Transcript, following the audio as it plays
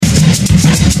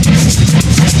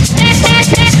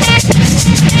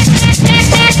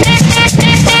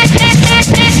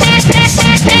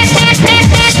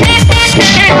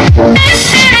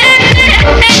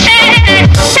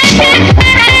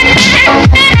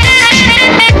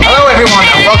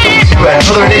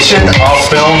edition of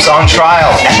Films on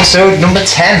Trial, episode number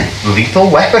 10, Lethal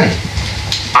Weapon.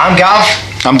 I'm Gav.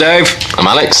 I'm Dave. I'm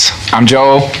Alex. I'm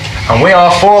Joel. And we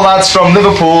are four lads from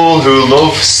Liverpool who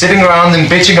love sitting around and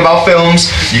bitching about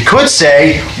films. You could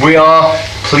say we are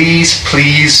Please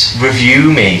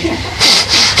Review Me.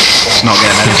 It's not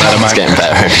getting any better, mate. It's getting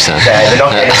better every time. They're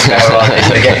not getting any better, are they?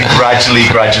 They're getting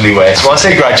gradually worse. Well, I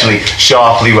say gradually,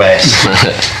 sharply worse.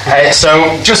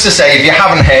 So, just to say, if you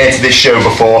haven't heard this show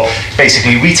before,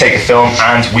 basically we take a film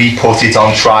and we put it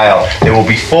on trial. There will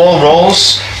be four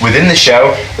roles within the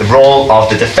show. The role of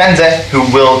the defender, who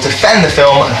will defend the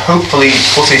film and hopefully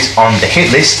put it on the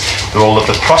hit list. The role of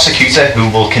the prosecutor, who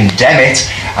will condemn it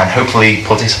and hopefully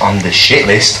put it on the shit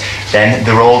list. Then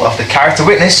the role of the character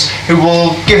witness, who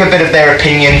will give a bit of their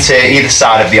opinion to either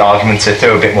side of the argument to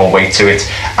throw a bit more weight to it.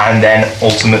 And then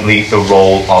ultimately the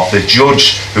role of the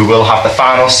judge, who will have the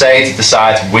final say to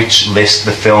decide which list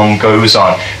the film goes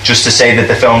on. Just to say that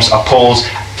the films are pulled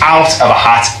out of a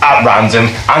hat at random,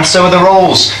 and so are the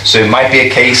roles. So it might be a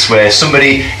case where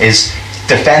somebody is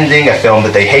defending a film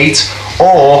that they hate,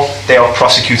 or they are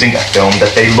prosecuting a film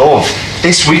that they love.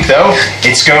 This week, though,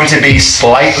 it's going to be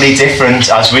slightly different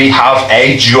as we have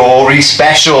a jury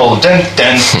special. Dun,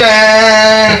 dun,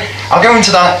 dun. I'll go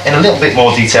into that in a little bit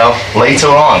more detail later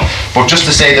on. But just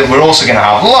to say that we're also going to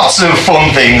have lots of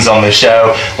fun things on the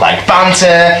show, like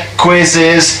banter,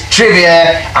 quizzes,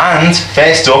 trivia, and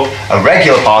first up, a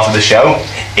regular part of the show,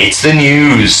 it's the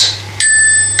news.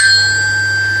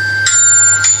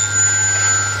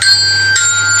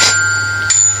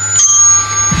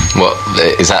 What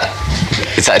is that?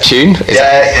 Is that a tune?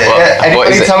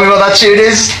 Anybody tell me what that tune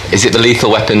is? Is it the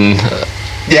Lethal Weapon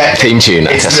theme tune?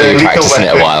 It's That's been practicing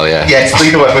it a while, yeah. Yeah, it's the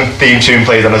Lethal Weapon theme tune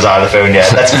played on a xylophone, yeah.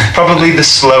 That's probably the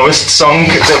slowest song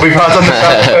that we've had on the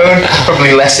xylophone.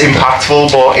 Probably less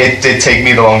impactful, but it did take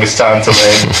me the longest time to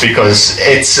learn because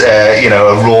it's, a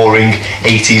roaring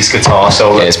 80s guitar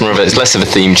solo. Yeah, it's less of a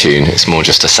theme tune, it's more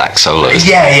just a sax solo.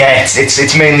 Yeah,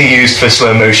 it's mainly used for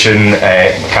slow motion,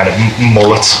 kind of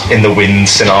mullet in the wind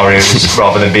scenarios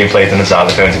rather than being played on a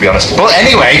xylophone, to be honest. But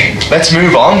anyway, let's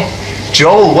move on.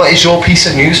 Joel, what is your piece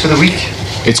of news for the week?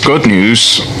 It's good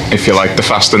news if you like the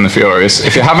Fast and the Furious.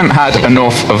 If you haven't had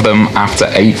enough of them after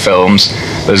 8 films,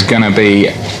 there's going to be,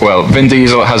 Vin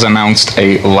Diesel has announced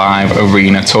a live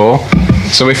arena tour.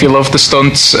 So if you love the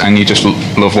stunts and you just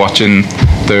love watching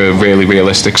the really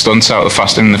realistic stunts out of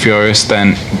Fast and the Furious,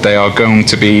 then they are going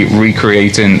to be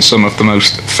recreating some of the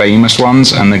most famous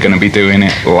ones, and they're going to be doing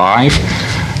it live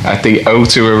at the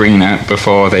O2 Arena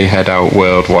before they head out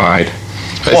worldwide.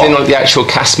 But I think the actual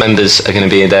cast members are going to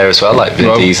be there as well, like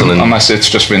Vin Diesel, and unless it's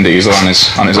just Vin Diesel on his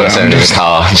own in his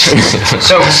car.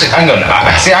 So hang on.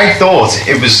 I thought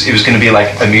it was going to be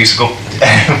like a musical.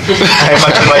 I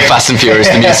imagine like Fast and Furious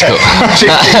the musical.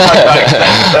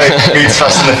 It's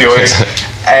Fast and the Furious.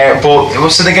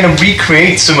 So they're going to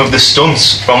recreate some of the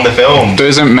stunts from the film. There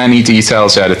isn't many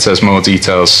details yet. It says more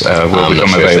details will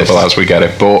become available as we get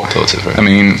it. But I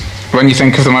mean, when you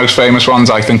think of the most famous ones,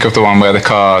 I think of the one where the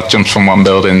car jumps from one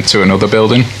building to another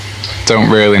building. Don't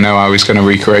really know how he's going to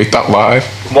recreate that live.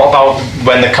 What about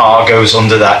when the car goes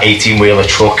under that 18-wheeler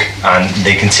truck and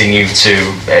they continue to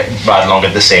ride along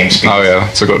at the same speed? Oh yeah,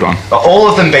 it's a good one. All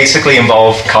of them basically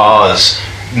involve cars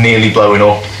nearly blowing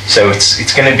up, so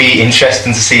it's going to be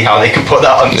interesting to see how they can put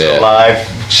that onto a live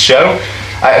show.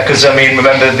 Because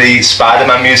remember the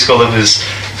Spider-Man musical that was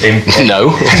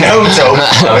No. Do you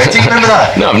remember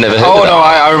that? No, I've never heard of that.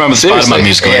 I remember the Spider-Man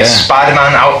musical. Yeah,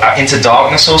 Spider-Man Out Into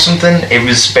Darkness or something. It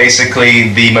was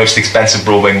basically the most expensive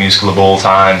Broadway musical of all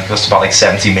time. It cost about like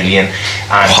 70 million.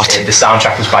 And the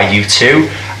soundtrack was by U2.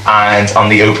 And on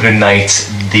the opening night,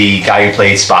 the guy who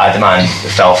played Spider-Man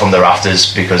fell from the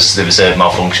rafters because there was a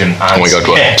malfunction. And, oh my god,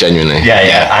 what? Genuinely?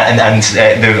 Yeah. And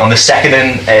on the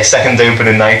second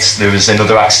opening night, there was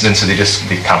another accident, so they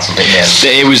cancelled it in the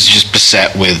end. It was just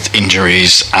beset with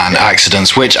injuries and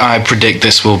accidents, which I predict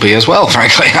this will be as well,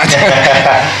 frankly.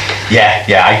 Yeah,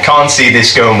 I can't see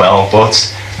this going well, but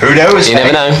who knows? You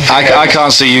never know. I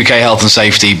can't see UK health and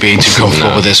safety being too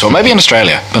comfortable with this one. Maybe in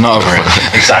Australia, but not over here.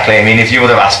 Exactly. I mean, if you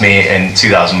would have asked me in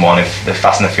 2001 if the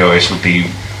Fast and the Furious would be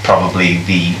probably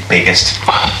the biggest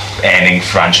earning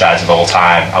franchise of all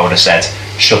time, I would have said,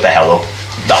 shut the hell up.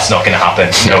 That's not going to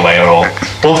happen. No way at all.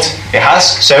 But it has,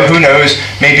 so who knows?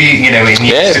 Maybe, in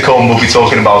years to come, we'll be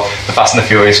talking about the Fast and the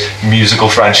Furious musical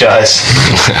franchise.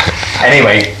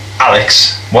 Anyway,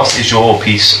 Alex, what is your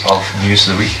piece of news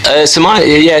of the week? It's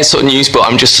sort of news, but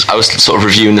I was sort of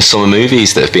reviewing the summer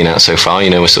movies that have been out so far.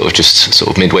 We're sort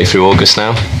of midway through August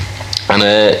now. And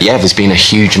there's been a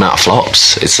huge amount of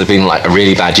flops. It's been like a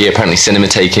really bad year. Apparently cinema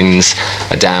takings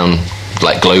are down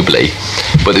like globally.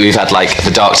 But we've had like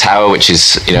The Dark Tower, which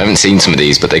is, I haven't seen some of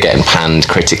these, but they're getting panned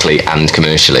critically and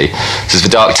commercially. So there's The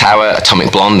Dark Tower,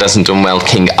 Atomic Blonde hasn't done well,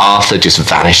 King Arthur just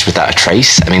vanished without a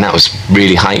trace. I mean, that was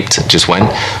really hyped, just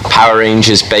went. Power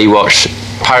Rangers, Baywatch,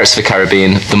 Pirates of the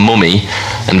Caribbean, The Mummy,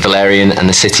 and Valerian and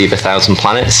the City of a Thousand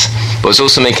Planets. But I was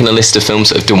also making a list of films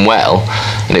that have done well,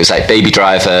 and it was like Baby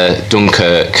Driver,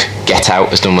 Dunkirk, Get Out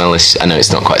has done well this. I know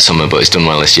it's not quite summer, but it's done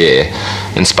well this year,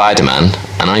 and Spider-Man.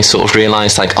 And I sort of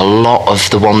realised like a lot of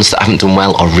the ones that haven't done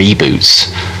well are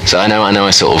reboots. So I know I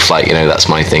sort of like, that's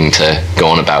my thing to go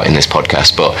on about in this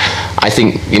podcast. But I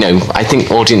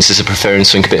think audiences are preferring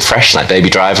something a bit fresh, like Baby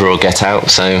Driver or Get Out.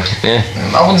 So yeah.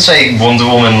 I wouldn't say Wonder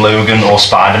Woman, Logan, or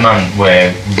Spider-Man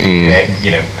were,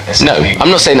 No, I'm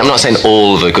not saying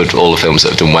all the films that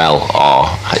have done well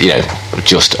are,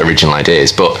 just original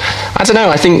ideas. But I don't know.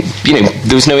 I think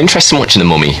there was no interest in watching The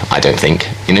Mummy. I don't think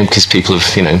because people have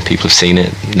seen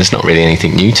it. There's not really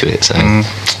anything new to it. So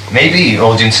maybe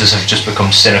audiences have just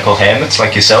become cynical hermits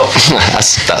like yourself.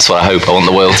 that's what I hope. I want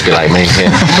the world to be like me.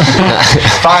 Yeah.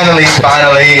 Finally,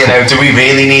 do we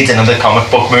really need another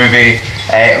comic book movie?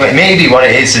 Maybe what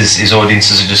it is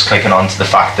audiences are just clicking on to the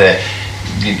fact that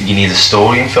you need a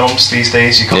story in films these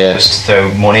days. You can't just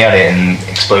throw money at it and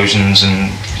explosions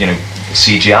and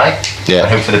CGI and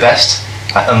hope for the best.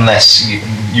 Unless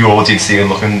your audience that you're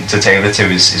looking to tailor to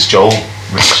is Joel,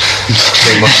 which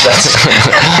pretty much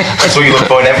that's what you look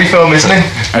for in every film, isn't it?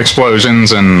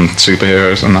 Explosions and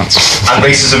superheroes and that. And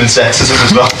racism and sexism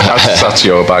as well. That's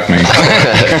your bag, mate.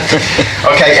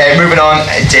 Okay, moving on.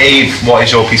 Dave, what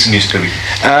is your piece of news for the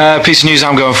week? Piece of news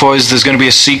I'm going for is there's going to be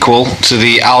a sequel to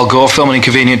the Al Gore film An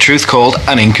Inconvenient Truth called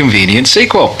An Inconvenient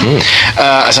Sequel.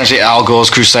 Essentially, Al Gore's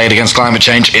crusade against climate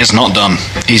change is not done.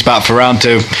 He's back for round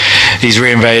 2. He's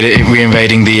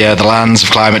reinvading the lands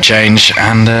of climate change,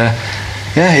 and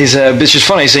it's just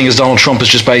funny seeing as Donald Trump has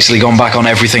just basically gone back on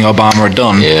everything Obama had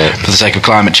done for the sake of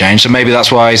climate change. So maybe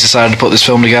that's why he's decided to put this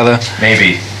film together.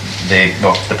 Maybe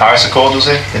the Paris Accord, was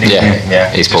it?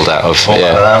 He's pulled out of.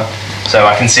 So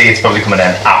I can see it's probably coming at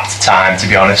an apt time, to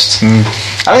be honest.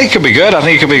 I think it could be good. I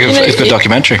think it could be a good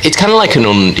documentary. It's kind of like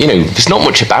there's not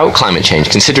much about climate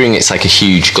change, considering it's like a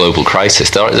huge global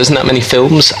crisis. There isn't that many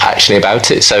films actually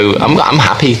about it, so I'm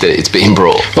happy that it's being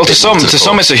brought. Well, to some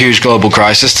it's a huge global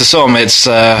crisis. To some, it's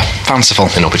fanciful.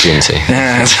 An opportunity.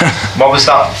 Yeah. What was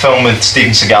that film with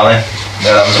Steven Seagal in?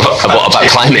 No, that was about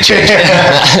climate change.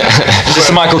 Is this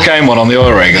the Michael Caine one on the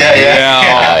oil rig?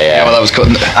 Yeah. Well, that was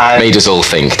good. Made us all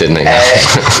think, didn't it?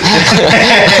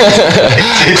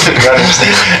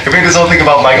 It made us all think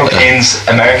about Michael Caine's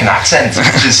American accent,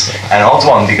 which is an odd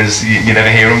one because you never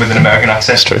hear him with an American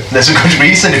accent. True. There's a good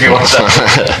reason if you watch that.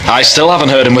 I still haven't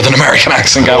heard him with an American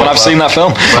accent, Gavin. I've seen that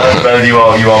film. Well, you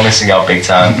are missing out big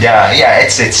time. Yeah,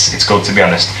 it's good, to be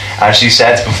honest. As you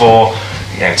said before,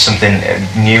 it's something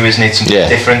new, isn't it? Something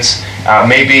different.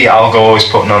 Maybe Al Gore is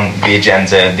putting on the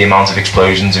agenda the amount of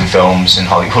explosions in films in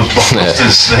Hollywood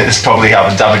blockbusters is probably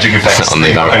having damaging effects on the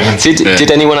environment.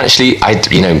 Did anyone actually? I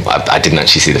didn't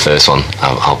actually see the first one.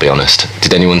 I'll be honest.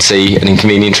 Did anyone see An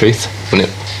Inconvenient Truth?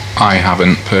 I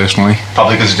haven't personally.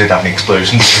 Probably because it didn't have any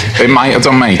explosions. It might have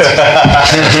done, mate.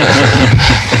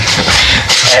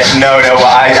 No,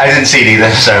 I didn't see it either.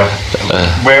 So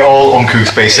we're all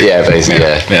uncouth, basically. Yeah, basically.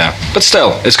 Yeah. But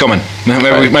still, it's coming.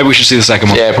 Maybe we should see the second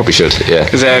one. Yeah, probably should.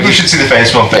 Yeah. We should see the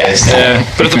first one first. Yeah.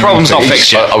 But if the problem's not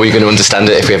fixed yet, are we going to understand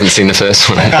it if we haven't seen the first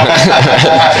one?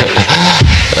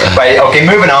 Right. Okay.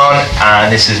 Moving on,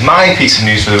 and this is my piece of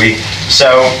news for the week.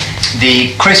 So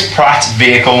the Chris Pratt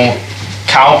vehicle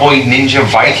Cowboy Ninja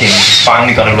Viking has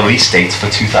finally got a release date for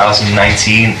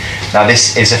 2019. Now,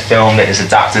 this is a film that is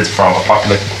adapted from a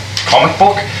popular comic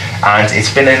book, and it's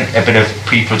been in a bit of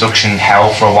pre-production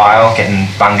hell for a while,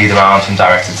 getting bandied around from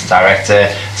director to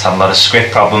director. It's had a lot of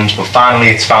script problems, but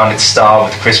finally it's found its star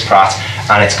with Chris Pratt,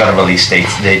 and it's got a release date.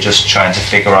 They're just trying to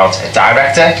figure out a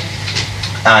director,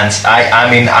 and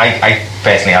I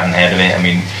personally haven't heard of it. I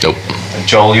mean, nope.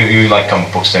 Joel, you like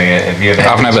comic books, don't you? Have you ever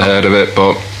I've never heard of it,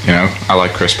 but I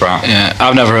like Chris Pratt. Yeah,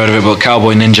 I've never heard of it, but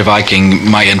Cowboy Ninja Viking,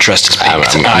 my interest is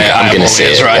peaked. I'm going to see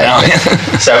it right now.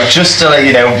 So just to let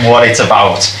you know what it's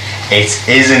about, it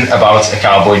isn't about a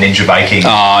Cowboy Ninja Viking.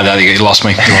 Oh, no, you lost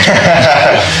me.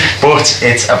 But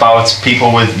it's about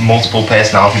people with multiple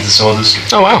personality disorders.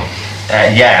 Oh, wow.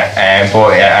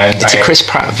 It's a Chris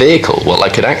Pratt vehicle. What,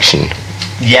 like an action?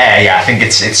 Yeah. I think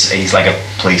he's like a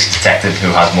police detective who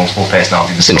has multiple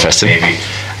personality disorders. That's interesting. Maybe,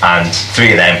 and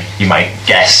 3 of them you might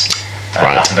guess.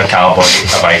 That's a cowboy,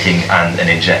 a Viking, and a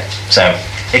ninja. So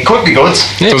it could be good.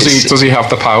 Yeah, does he have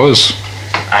the powers?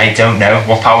 I don't know.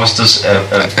 What powers does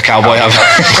A cowboy have.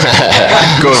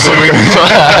 Good,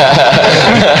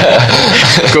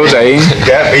 good aim.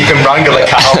 Yeah, he can wrangle a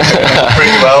cow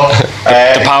pretty well.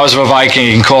 The powers of a Viking,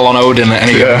 you can call on Odin at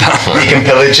any given time. He can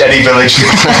pillage any village.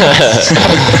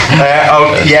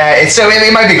 So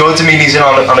it might be good. I mean, he's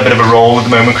on a bit of a roll at the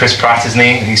moment, Chris Pratt, isn't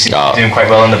he? He's doing quite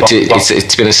well in the box. To be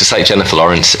honest, it's like Jennifer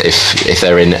Lawrence. If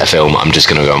they're in a film, I'm just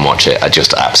going to go and watch it. I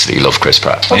just absolutely love Chris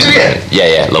Pratt. Oh, do you?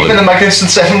 Yeah, love Even him. the Magnificent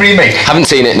Seven remake. Haven't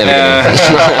seen it, never gonna.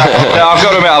 No, I've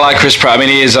got to admit, I like Chris Pratt. I mean,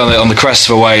 he is on the crest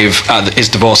of a wave at his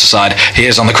divorce aside. He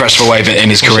is on the crest of a wave in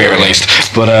his career, at least.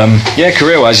 But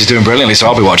career-wise, he's doing brilliantly, so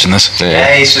I'll be watching this.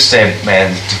 Yeah, he's just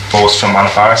divorced from Anna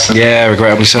Faris. Yeah,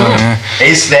 regrettably so. Yeah.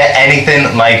 Is there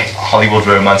anything like Hollywood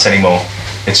romance anymore?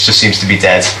 It just seems to be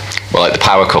dead. Well, like the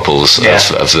power couples of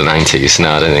the 90s.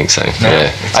 No, I don't think so. No.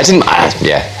 Yeah. I didn't.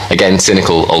 Again,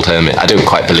 cynical old hermit. I don't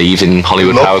quite believe in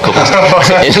Hollywood power couples.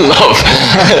 In love.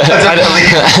 I don't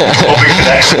believe in public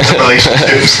connections to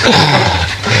relationships.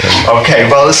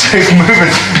 Okay, well, let's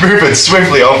moving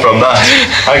swiftly on from that.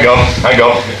 Hang on.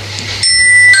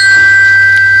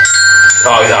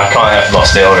 Oh, I can't. I've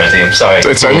lost it already. I'm sorry.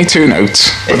 It's only 2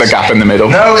 notes with a gap in the middle.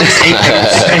 No, it's 8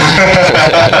 notes.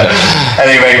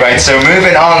 Anyway, right. So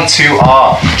moving on to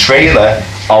our trailer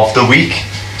of the week.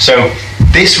 So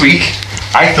this week,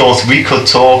 I thought we could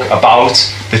talk about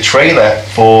the trailer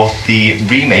for the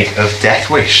remake of Death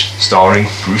Wish, starring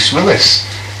Bruce Willis.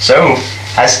 So,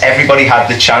 has everybody had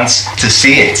the chance to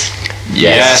see it?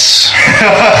 Yes.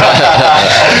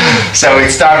 So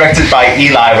it's directed by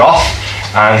Eli Roth,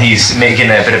 and he's making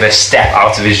a bit of a step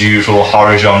out of his usual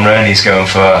horror genre, and he's going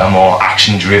for a more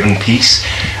action-driven piece.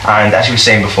 And as you were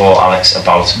saying before, Alex,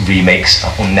 about remakes,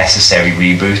 unnecessary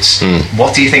reboots,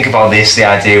 what do you think about this, the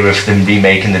idea of them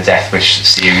remaking the Death Wish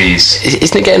series?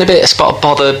 Isn't it getting a bit of spot of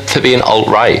bother for being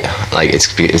alt-right? Like,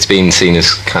 it's been seen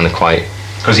as kind of quite...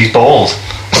 Because he's bald.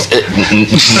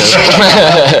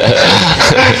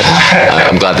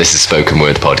 I'm glad this is a spoken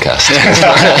word podcast.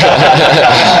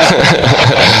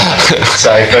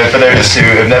 Sorry, for those who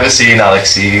have never seen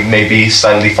Alex, he may be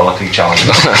slightly follically challenged.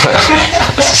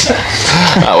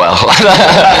 Oh well.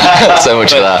 So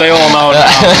much for that. They all know now.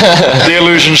 The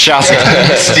illusion shattered.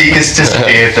 Mystique has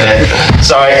disappeared there.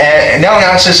 Sorry, no,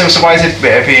 so why is it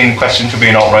being questioned for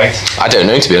being alt-right? I don't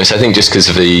know, to be honest. I think just because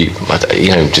of the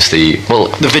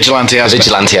vigilante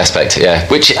aspect, yeah.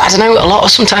 Which, I don't know,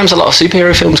 sometimes a lot of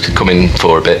superhero films could come in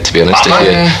for a bit, to be honest.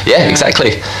 Yeah,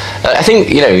 exactly. I think,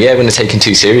 when they're taken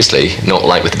too seriously, not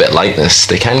like with a bit of lightness,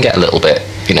 they can get a little bit,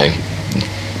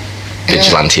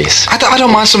 vigilanteous. I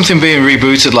don't mind something being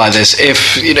rebooted like this.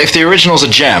 If the original's a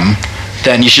gem,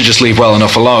 then you should just leave well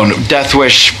enough alone. Death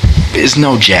Wish is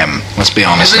no gem, let's be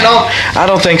honest. Is it not? I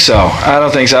don't think so.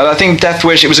 I think Death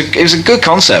Wish, it was a good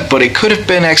concept, but it could have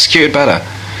been executed better.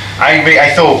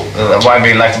 I thought what I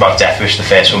really liked about Death Wish, the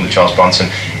first one with Charles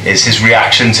Bronson, is his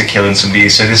reaction to killing somebody.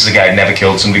 So this is a guy who never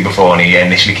killed somebody before, and he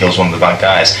initially kills one of the bad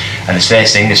guys, and his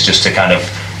first thing is just to kind of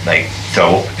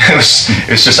throw up. It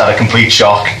was just out of complete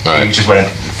shock. Right. He just went and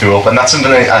threw up, and that's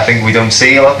something that I think we don't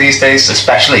see a lot these days,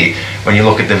 especially when you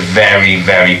look at the very,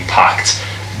 very packed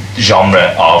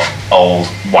genre of old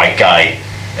white guy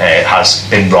has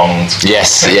been wronged.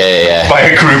 Yes, yeah. By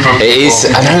a group of It is,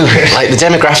 I know, like the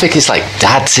demographic is like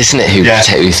dads, isn't it,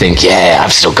 who think,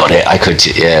 I've still got it, I could,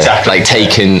 Exactly. like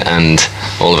Taken and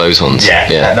all of those ones.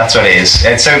 Yeah, that's what it is.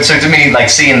 And so to me, like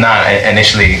seeing that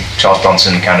initially, Charles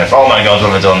Bronson kind of, oh my God,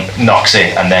 what have I done? Knocks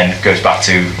it, and then goes back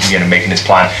to making his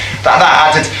plan. That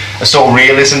added a sort of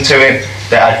realism to it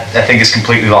that I think is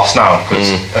completely lost now,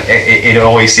 because it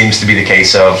always seems to be the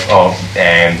case of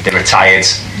the retired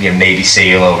Navy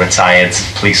SEAL or retired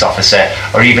police officer,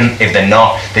 or even if they're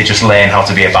not, they just learn how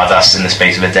to be a badass in the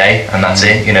space of a day, and that's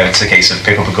it. It's a case of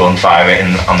pick up a gun, fire it,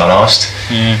 and I'm the last.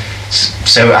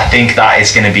 So I think that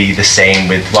is going to be the same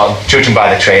with, judging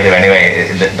by the trailer anyway,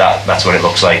 that's what it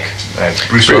looks like.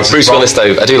 Bruce Willis,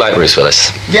 though, I do like Bruce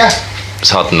Willis. Yeah. It's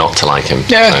hard not to like him.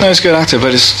 Yeah, no, he's a good actor, but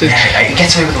he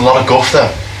gets away with a lot of guff though.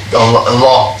 A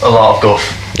lot of guff.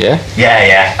 Yeah?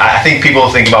 Yeah. I think people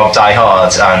think about Die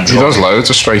Hard and... He does loads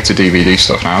of straight-to-DVD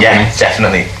stuff now, yeah,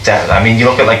 doesn't he? Definitely. I mean, you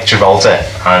look at like Travolta,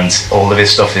 and all of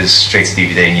his stuff is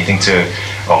straight-to-DVD, and you think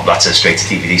that's a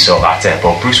straight-to-DVD sort of actor,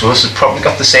 but Bruce Willis has probably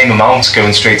got the same amount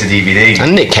going straight-to-DVD.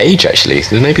 And Nick Cage, actually.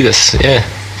 Maybe this, yeah.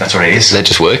 That's what it is. They're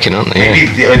just working, aren't they? Maybe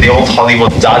the old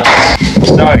Hollywood dad.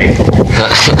 Sorry.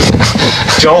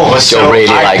 Joel was Joel so really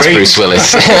likes irate. Bruce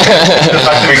Willis. The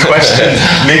fact that we questioned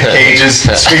Nick Cage's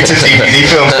straight-to-DVD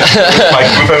film with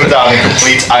microphone down in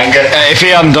complete anger. If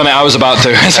he hadn't done it, I was about to.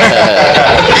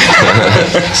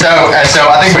 So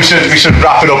I think we should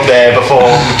wrap it up there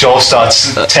before Joel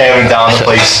starts tearing down the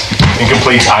place in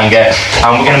complete anger,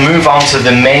 and we're going to move on to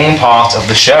the main part of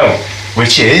the show,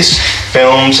 which is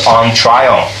films on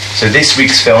trial. So this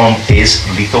week's film is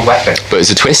Lethal Weapon. But it's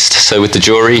a twist. So with the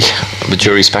jury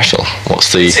special,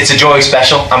 what's the? It's a jury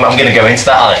special. I'm going to go into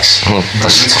that, Alex.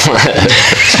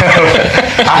 So,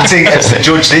 acting as the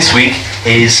judge this week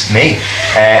is me,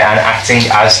 and acting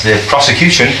as the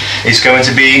prosecution is going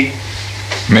to be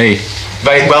Me.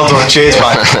 Very well done, cheers,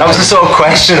 man. That was the sort of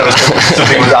question I was hoping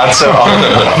something would answer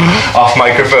off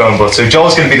microphone. But so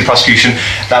Joel's going to be the prosecution.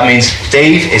 That means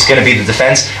Dave is going to be the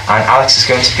defence, and Alex is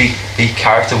going to be the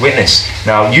character witness.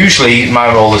 Now, usually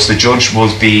my role as the judge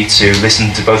would be to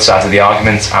listen to both sides of the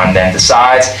argument and then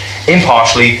decide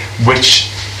impartially which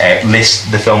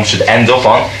list the film should end up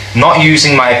on, not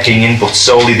using my opinion but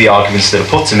solely the arguments that are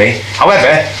put to me.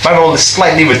 However, my role is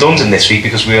slightly redundant this week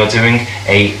because we are doing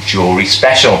a jury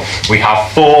special. We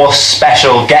have 4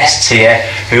 special guests here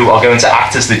who are going to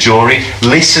act as the jury,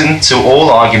 listen to all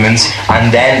arguments,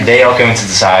 and then they are going to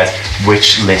decide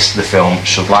which list the film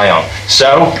should lie on.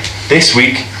 So, this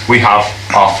week we have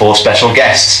our 4 special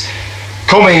guests.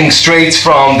 Coming straight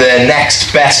from the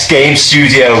next best game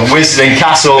studio, Wizard and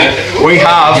Castle, we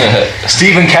have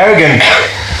Stephen Kerrigan.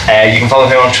 You can follow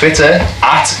him on Twitter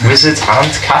 @Wizard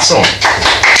and Castle.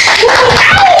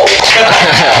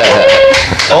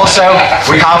 Also,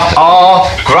 we have our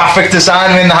graphic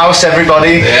designer in the house,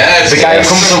 everybody. Yes, the guy who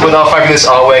comes up with our fabulous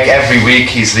artwork every week.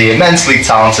 He's the immensely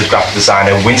talented graphic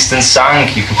designer, Winston Sang.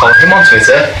 You can follow him on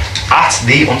Twitter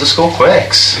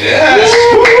 @the_Quirks. Yes.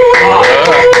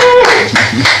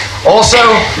 Also,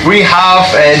 we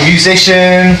have a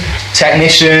musician,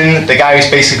 technician, the guy who's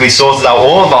basically sorted out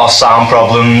all of our sound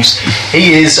problems.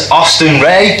 He is Austin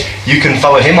Ray. You can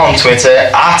follow him on Twitter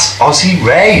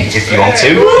 @OzzyRay if you want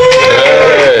to.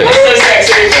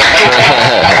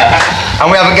 And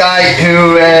we have a guy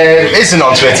who isn't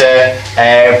on Twitter,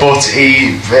 but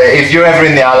if you're ever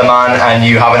in the Isle of Man and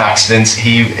you have an accident,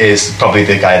 he is probably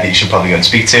the guy that you should probably go and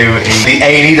speak to. He's the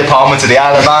A&E department of the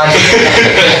Isle of Man.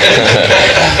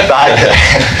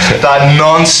 that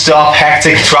non-stop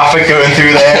hectic traffic going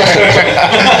through there.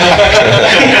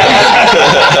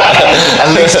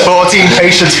 At least 14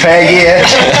 patients per year.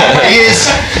 He is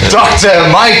Dr.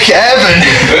 Mike Evan.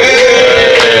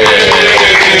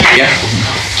 Yeah.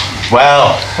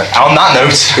 Well, on that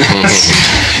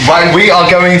note, we are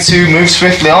going to move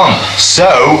swiftly on.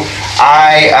 So,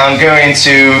 I am going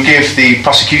to give the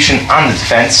prosecution and the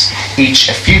defence each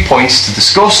a few points to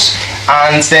discuss,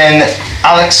 and then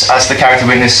Alex, as the character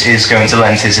witness, is going to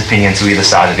lend his opinion to either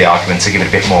side of the argument to give it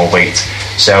a bit more weight.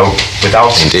 So,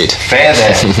 without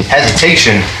further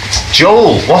hesitation,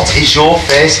 Joel, what is your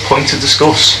first point to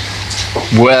discuss?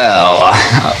 Well,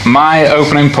 my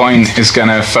opening point is going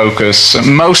to focus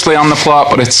mostly on the plot,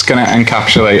 but it's going to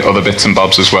encapsulate other bits and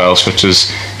bobs as well, such as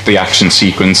the action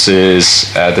sequences,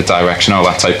 the direction, all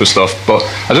that type of stuff. But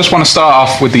I just want to start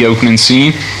off with the opening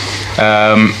scene.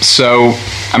 So,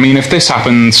 I mean, if this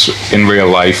happens in real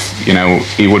life, you know,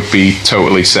 he would be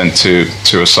totally sent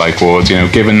to a psych ward. You know,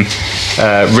 given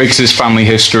Riggs's personal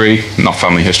history,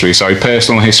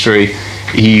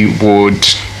 he would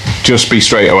just be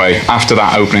straight away. After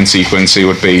that opening sequence, he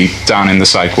would be down in the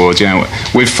psych ward. You know,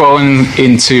 we've fallen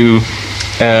into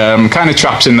kind of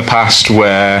traps in the past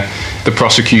where the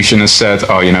prosecution has said,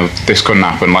 oh, you know, this couldn't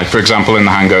happen. Like, for example, in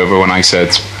The Hangover, when I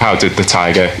said, how did the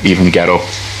tiger even get up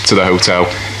to the hotel?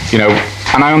 You know,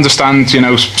 and I understand, you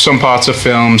know, some parts of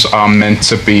films are meant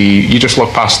to be, you just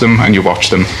look past them and you watch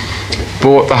them.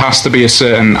 But there has to be a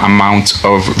certain amount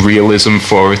of realism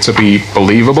for it to be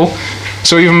believable.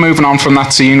 So even moving on from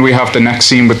that scene, we have the next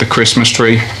scene with the Christmas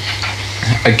tree.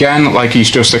 Again, like,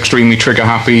 he's just extremely trigger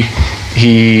happy.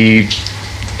 He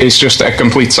is just a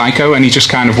complete psycho, and he just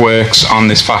kind of works on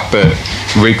this fact that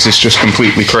Riggs is just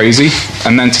completely crazy.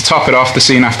 And then to top it off, the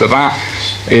scene after that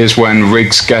is when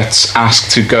Riggs gets asked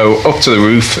to go up to the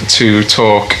roof to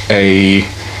talk a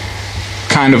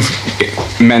kind of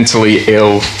mentally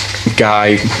ill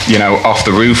guy, you know, off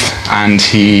the roof, and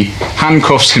he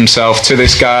handcuffs himself to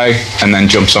this guy and then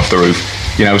jumps off the roof.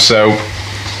 You know, so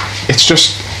it's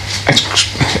just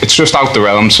out the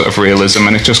realms of realism,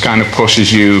 and it just kind of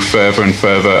pushes you further and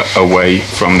further away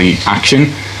from the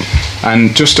action.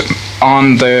 And just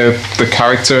on the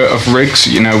character of Riggs,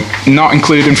 you know, not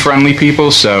including friendly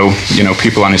people, so, you know,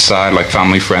 people on his side, like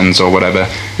family, friends, or whatever.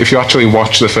 If you actually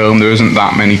watch the film, there isn't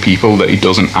that many people that he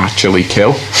doesn't actually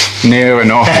kill. Near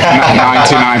enough,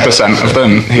 99% of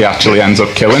them he actually ends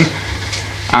up killing.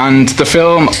 And the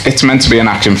film, it's meant to be an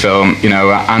action film, you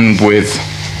know, and with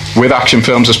action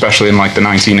films, especially in like the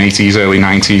 1980s, early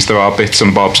 90s, there are bits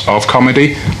and bobs of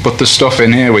comedy, but there's stuff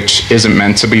in here which isn't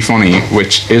meant to be funny,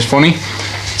 which is funny.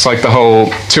 It's like the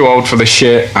whole too old for the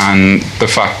shit, and the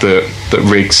fact that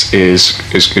Riggs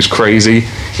is crazy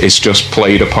is just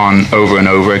played upon over and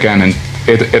over again, and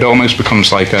it almost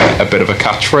becomes like a bit of a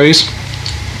catchphrase.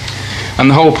 And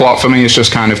the whole plot for me is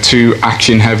just kind of too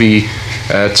action heavy,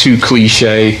 too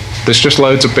cliche. There's just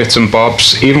loads of bits and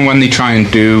bobs. Even when they try and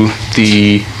do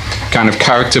the kind of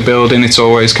character building, it's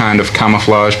always kind of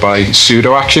camouflaged by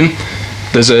pseudo action.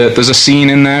 There's a scene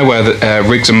in there where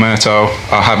Riggs and Murtaugh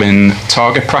are having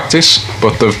target practice,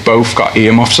 but they've both got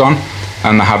earmuffs on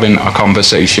and they're having a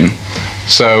conversation.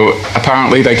 So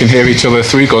apparently they can hear each other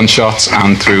through gunshots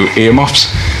and through earmuffs,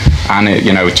 and it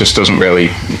just doesn't really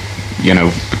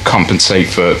compensate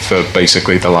for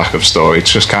basically the lack of story.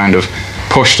 It's just kind of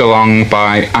pushed along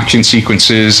by action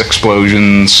sequences,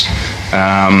 explosions,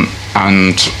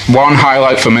 and one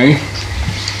highlight for me,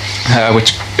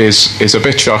 which is a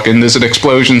bit shocking. There's an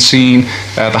explosion scene,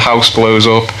 the house blows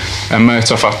up, and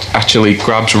Murtaugh actually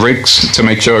grabs Riggs to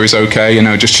make sure he's okay,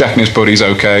 just checking his buddy's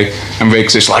okay, and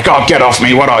Riggs is like, "Oh, get off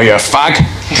me, what are you, a fag?"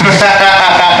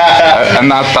 And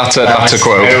that's a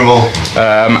quote.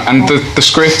 And the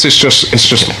script is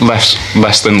just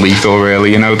less than lethal,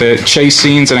 really. The chase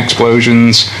scenes and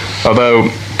explosions, although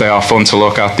they are fun to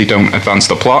look at, they don't advance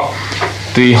the plot.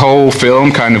 The whole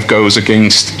film kind of goes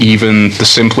against even the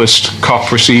simplest cop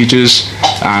procedures,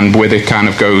 and with it kind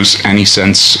of goes any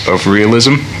sense of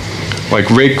realism. Like,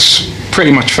 Riggs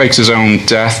pretty much fakes his own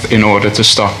death in order to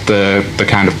stop the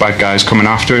kind of bad guys coming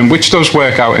after him, which does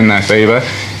work out in their favour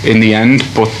in the end,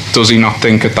 but does he not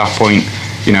think at that point,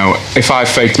 if I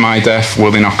faked my death,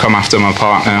 will they not come after my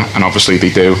partner? And obviously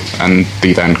they do, and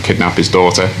they then kidnap his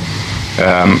daughter.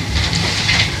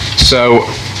 So,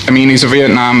 he's a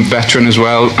Vietnam veteran as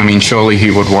well. Surely he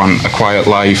would want a quiet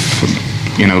life,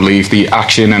 leave the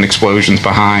action and explosions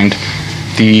behind.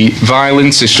 The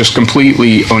violence is just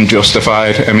completely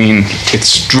unjustified.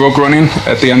 It's drug running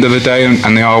at the end of the day,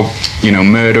 and they are,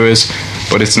 murderers,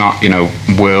 but it's not,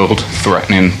 world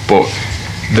threatening. But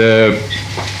the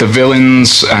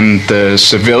villains and the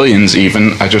civilians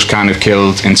even are just kind of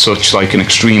killed in such like an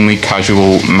extremely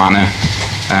casual manner.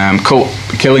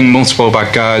 Killing multiple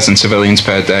bad guys and civilians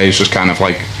per day is just kind of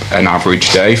like an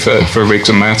average day for Riggs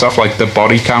and Murtaugh. Like, the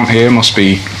body count here must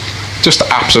be just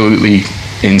absolutely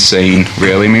insane,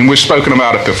 really. We've spoken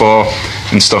about it before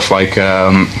and stuff like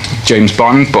James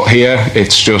Bond, but here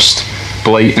it's just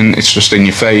blatant, it's just in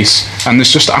your face, and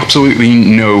there's just absolutely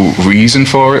no reason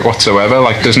for it whatsoever.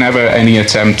 Like, there's never any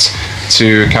attempt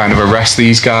to kind of arrest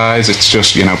these guys. It's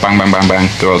just, bang, bang, bang, bang,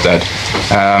 they're all dead.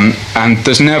 And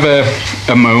there's never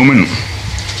a moment.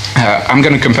 I'm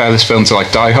going to compare this film to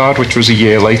like Die Hard, which was a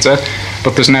year later,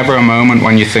 but there's never a moment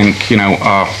when you think,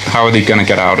 how are they going to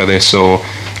get out of this? Or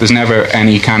there's never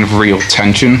any kind of real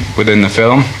tension within the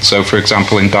film. So, for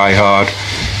example, in Die Hard,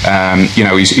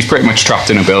 he's pretty much trapped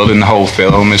in a building. The whole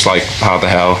film is like, how the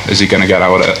hell is he going to get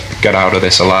out of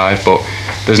this alive? But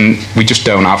we just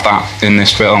don't have that in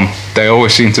this film. They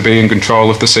always seem to be in control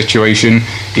of the situation.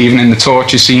 Even in the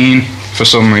torture scene, for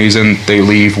some reason, they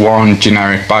leave one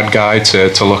generic bad guy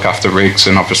to look after Riggs,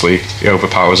 and obviously he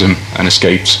overpowers him and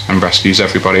escapes and rescues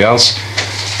everybody else.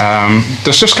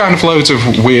 There's just kind of loads of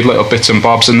weird little bits and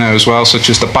bobs in there as well, such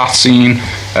as the bath scene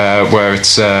where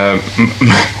it's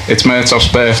Murtaugh's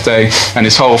birthday and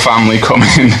his whole family come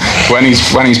in when he's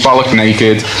bollock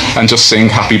naked and just sing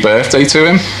happy birthday to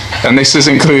him. And this is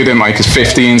including like his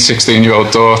 15,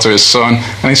 16-year-old daughter, his son,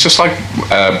 and it's just like,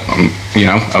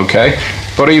 okay.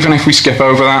 But even if we skip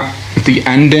over that, the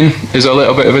ending is a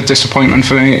little bit of a disappointment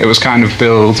for me. It was kind of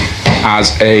billed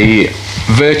as a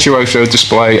virtuoso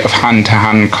display of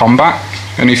hand-to-hand combat,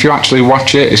 and if you actually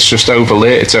watch it, it's just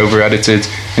overlit, it's over-edited,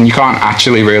 and you can't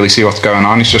actually really see what's going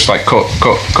on. It's just like cut,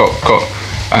 cut, cut, cut,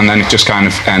 and then it just kind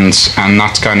of ends, and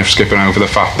that's kind of skipping over the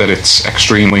fact that it's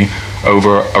extremely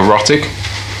over-erotic.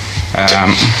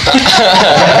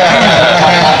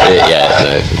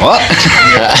 What?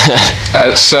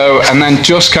 And then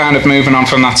just kind of moving on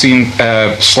from that scene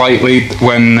slightly,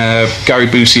 when Gary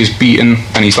Busey is beaten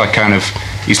and he's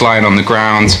lying on the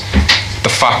ground. The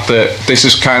fact that this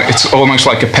is it's almost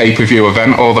like a pay-per-view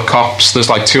event. All the cops, there's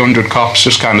like 200 cops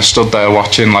just kind of stood there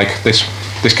watching like this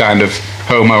kind of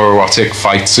homoerotic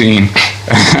fight scene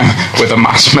with a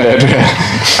mass murderer,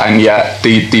 and yet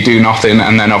they do nothing.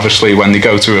 And then obviously when they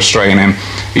go to restrain him,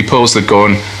 he pulls the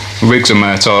gun. Riggs and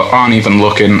Murtaugh aren't even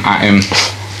looking at him.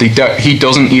 He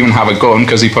doesn't even have a gun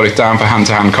because he put it down for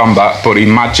hand-to-hand combat, but he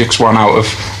magics one out of,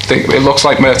 it looks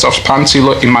like Murtaugh's pants. He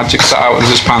magics it out of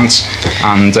his pants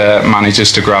and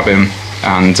manages to grab him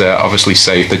and obviously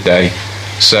save the day.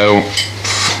 So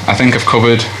I think I've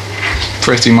covered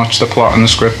pretty much the plot and the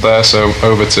script there, so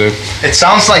over to... It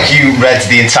sounds like you read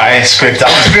the entire script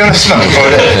out, to be honest.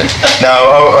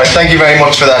 Thank you very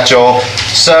much for that, Joel.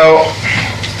 So,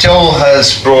 Joel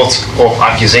has brought up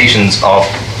accusations of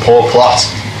poor plot,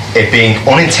 it being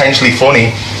unintentionally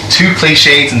funny, too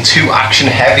cliched and too action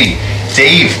heavy.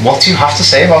 Dave, what do you have to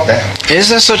say about that? Is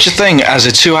there such a thing as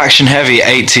a too action-heavy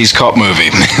 80s cop movie?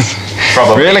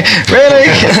 Probably. Really?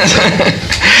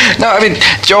 No, I mean,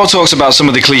 Joel talks about some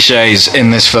of the cliches in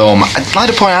this film. I'd like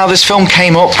to point out this film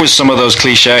came up with some of those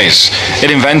cliches.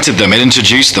 It invented them. It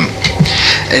introduced them.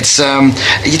 It's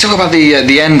you talk about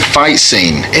the end fight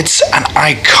scene. It's an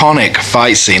iconic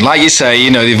fight scene. Like you say,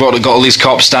 you know, you've got all these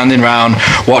cops standing around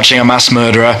watching a mass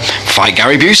murderer fight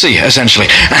Gary Busey, essentially.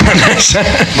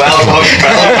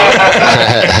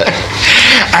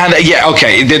 And yeah,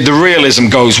 okay, the realism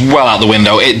goes well out the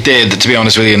window. It did, to be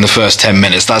honest with you, in the first 10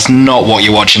 minutes. That's not what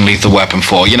you're watching Lethal Weapon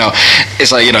for. You know,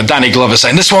 it's like, you know, Danny Glover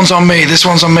saying, this one's on me,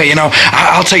 you know,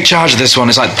 I'll take charge of this one.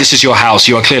 It's like, this is your house,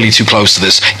 you are clearly too close to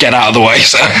this, get out of the way,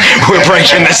 so we're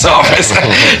breaking this off.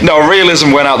 No,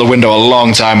 realism went out the window a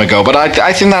long time ago, but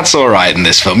I think that's all right in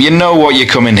this film. You know what you're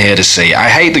coming here to see. I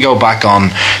hate to go back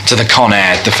on to the Con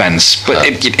Air defense, but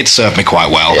it served me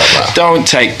quite well. Don't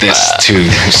take this too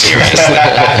seriously.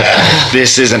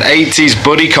 This is an 80s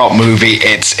buddy cop movie.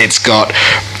 It's got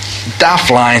daft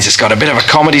lines, it's got a bit of a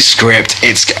comedy script,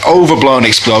 it's overblown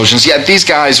explosions. Yeah, these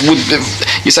guys would,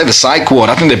 you say the psych ward,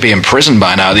 I think they'd be in prison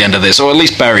by now at the end of this, or at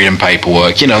least buried in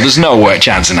paperwork. You know, there's no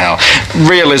chance in hell.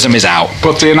 Realism is out.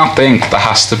 But do you not think there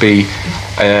has to be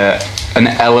an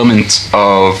element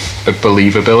of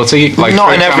believability? Like,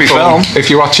 not in every film. If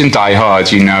you're watching Die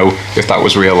Hard, you know if that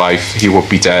was real life, he would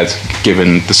be dead,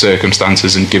 given the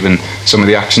circumstances and given some of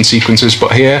the action sequences.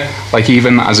 But here, like,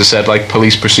 even as I said, like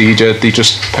Police Procedure, they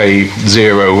just pay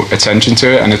zero attention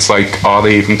to it, and it's like, are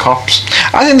they even cops?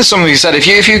 I think there's something you said. If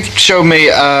you showed me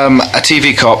a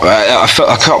TV cop,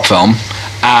 a cop film,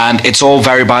 and it's all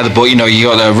very by the book, you know, you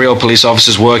got real police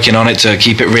officers working on it to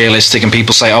keep it realistic, and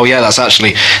people say, oh yeah, that's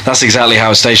exactly how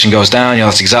a station goes down, you know,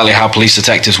 that's exactly how police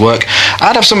detectives work.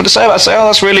 I'd have something to say about it. I'd say, oh,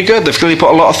 that's really good, they've clearly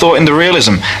put a lot of thought into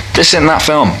realism. This isn't that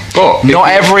film. But not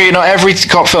every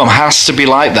cop film has to be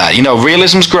like that. You know,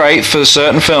 realism's great for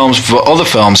certain films. For other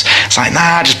films, it's like,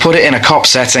 nah, just put it in a cop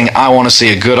setting. I want to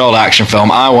see a good old action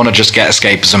film. I want to just get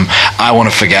escapism. I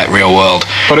want to forget real world.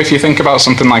 But if you think about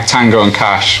something like Tango and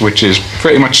Cash, which is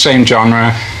pretty much same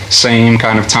genre, same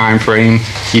kind of time frame,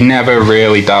 you never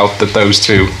really doubt that those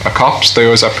two are cops. There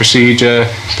was a procedure,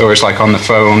 there was like on the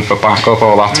phone for backup,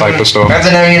 all that type of stuff. I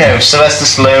don't know, you know, Sylvester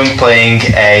Stallone playing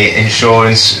a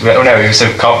insurance, oh no, he was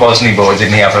a cop, wasn't he, but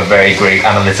didn't he have a very great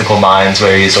analytical mind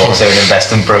where he's also an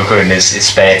investment broker in his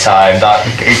spare time? That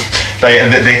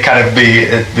they kind of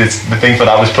the thing for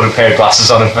that was put a pair of glasses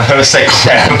on him. I was like,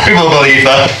 yeah, people believe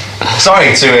that. Sorry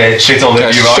to shit all over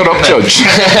you. Shut up, Judge.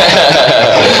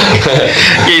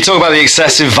 Yeah, you talk about the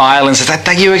excessive violence.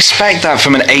 That you expect that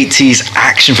from an 80s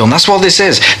action film. That's what this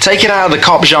is. Take it out of the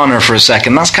cop genre for a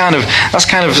second. That's kind of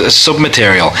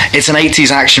sub-material. It's an 80s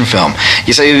action film.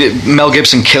 You say Mel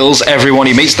Gibson kills everyone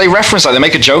he meets. They reference that. They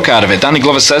make a joke out of it. Danny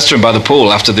Glover says to him by the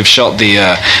pool after they've shot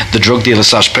the drug dealer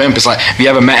 / pimp, it's like, have you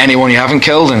ever met anyone you haven't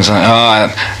killed? And it's like, oh, I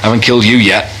haven't killed you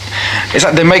yet. It's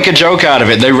like they make a joke out of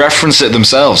it. They reference it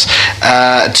themselves.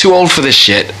 Too old for this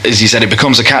shit, as you said, it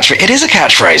becomes a catchphrase. It is a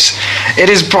catchphrase. It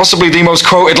is possibly the most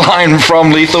quoted line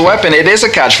from Lethal Weapon. It is a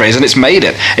catchphrase, and it's made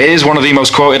it. It is one of the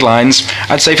most quoted lines,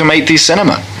 I'd say, from 80s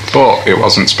cinema. But it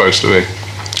wasn't supposed to be.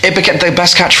 It became the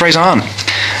best catchphrase on.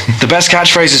 The best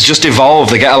catchphrases just evolve.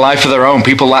 They get a life of their own.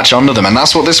 People latch onto them, and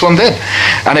that's what this one did.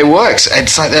 And it works.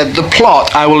 It's like the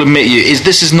plot, I will admit you,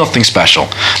 this is nothing special.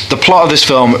 The plot of this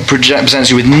film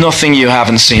presents you with nothing you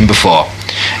haven't seen before.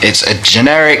 It's a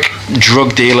generic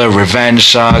drug dealer revenge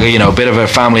saga, you know, a bit of a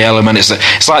family element. It's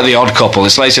like The Odd Couple.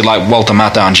 It's basically like Walter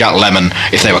Matthau and Jack Lemmon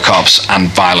if they were cops and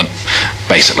violent,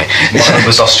 basically. One of them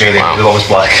was Australian, the other one was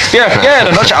black. Yeah,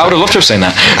 I would have loved to have seen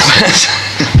that.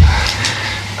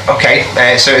 Okay,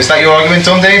 so is that your argument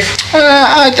done, Dave?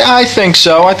 I think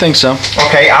so.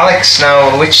 Okay, Alex,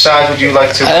 now which side would you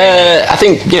like to... I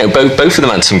think, both of them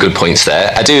had some good points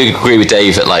there. I do agree with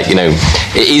Dave that,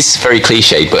 it is very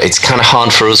cliched, but it's kind of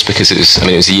hard for us because it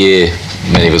was a year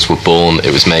many of us were born,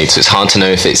 it was made, so it's hard to know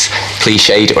if it's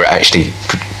cliched or actually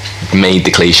made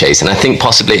the cliches. And I think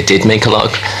possibly it did make a lot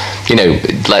of,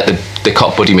 like the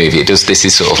cop buddy movie, this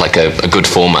is sort of like a good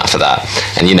format for that.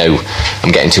 And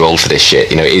I'm getting too old for this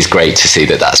shit. It is great to see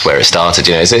that that's where it started.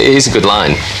 It is a good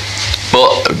line.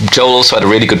 But Joel also had a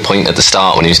really good point at the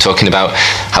start when he was talking about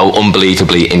how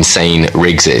unbelievably insane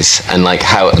Riggs is, and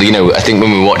how I think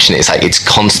when we were watching it, it's like it's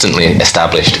constantly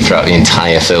established throughout the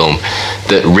entire film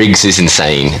that Riggs is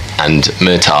insane and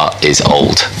Murtaugh is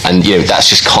old, and that's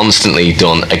just constantly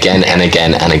done again and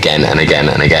again and again and again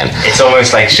and again. It's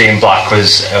almost like Shane Black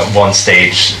was at one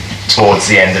stage towards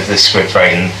the end of the script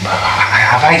writing.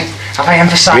 Have I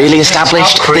emphasised? Really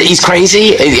established that he's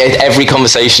crazy? Every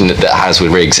conversation that has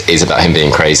with Riggs is about him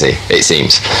being crazy, it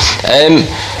seems.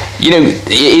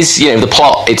 It is, the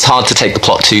plot, it's hard to take the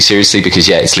plot too seriously because,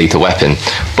 it's Lethal Weapon.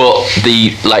 But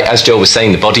as Joel was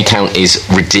saying, the body count is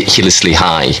ridiculously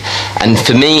high. And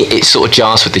for me, it sort of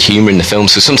jars with the humour in the film.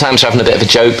 So sometimes they're having a bit of a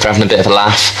joke, they're having a bit of a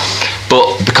laugh.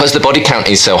 But because the body count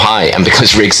is so high, and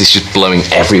because Riggs is just blowing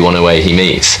everyone away he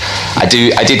meets, I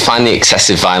did find the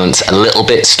excessive violence a little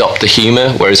bit stopped the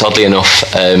humour. Whereas oddly enough,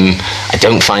 I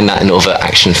don't find that in other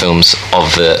action films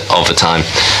of the time.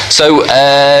 So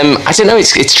I don't know.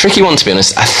 It's a tricky one, to be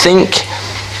honest. I think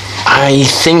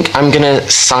I'm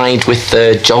gonna side with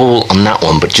Joel on that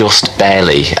one, but just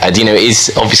barely. It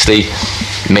is obviously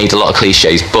made a lot of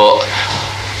cliches, but.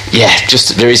 Yeah,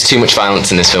 just there is too much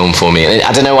violence in this film for me, and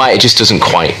I don't know why it just doesn't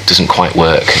quite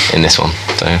work in this one.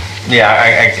 So yeah,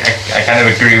 I kind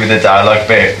of agree with the dialogue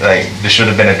bit. Like there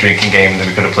should have been a drinking game that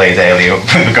we could have played earlier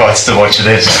with regards to what it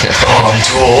is. Oh, I'm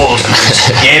too old.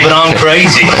 Yeah, but I'm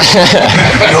crazy.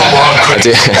 You're one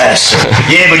crazy person.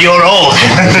 Yeah, but you're old.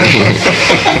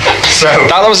 So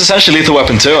that was essentially Lethal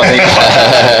Weapon 2, I think.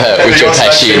 With Joe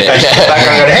Pesci in it.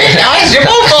 Hey guys, you're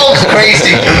both old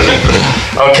crazy.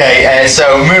 Okay,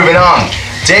 so moving on.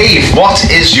 Dave, what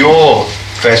is your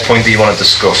first point that you want to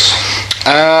discuss?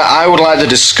 I would like to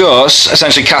discuss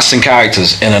essentially casting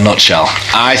characters in a nutshell.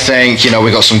 I think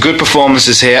we've got some good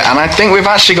performances here, and I think we've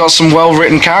actually got some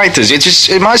well-written characters.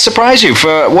 It might surprise you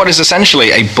for what is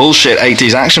essentially a bullshit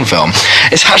 80s action film.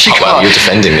 It's actually got. Well, you're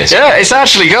defending this. Yeah, it's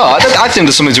actually got. I think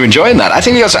there's something to enjoy in that. I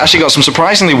think it's actually got some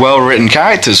surprisingly well-written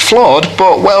characters, flawed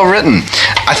but well-written.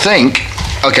 I think.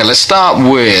 Okay, let's start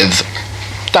with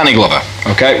Danny Glover.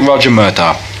 Okay, Roger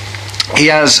Murtaugh. He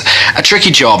has a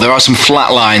tricky job. There are some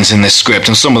flat lines in this script,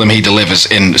 and some of them he delivers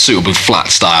in suitably flat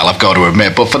style, I've got to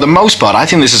admit. But for the most part, I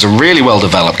think this is a really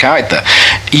well-developed character.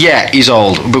 Yeah, he's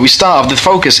old, but we start off, the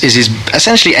focus is he's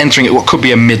essentially entering what could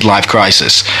be a midlife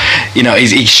crisis.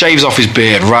 He shaves off his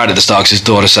beard right at the start because his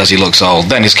daughter says he looks old.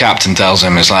 Then his captain tells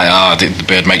him, it's like, the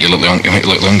beard make you look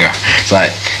younger. It's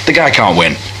like, the guy can't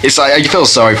win. It's like, you feel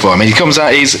sorry for him. And he comes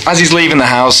out, as he's leaving the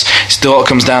house, his daughter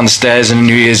comes down the stairs in a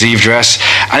New Year's Eve dress,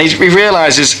 and he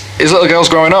realises his little girl's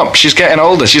growing up. She's getting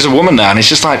older. She's a woman now, and it's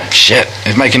just like, shit,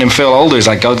 it's making him feel older. He's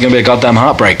like, God's going to be a goddamn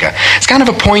heartbreaker. It's kind of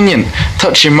a poignant,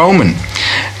 touching moment.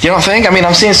 You don't think?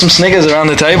 I'm seeing some sniggers around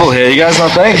the table here. You guys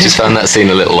not think? I just found that scene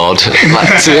a little odd. To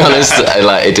be honest,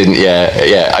 it didn't.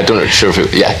 Yeah. I don't know sure if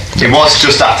it. Yeah. It was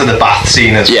just after the bath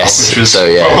scene as well, which was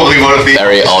probably one of the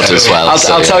very odd as well.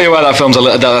 I'll tell you why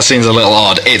that scene's a little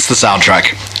odd. It's the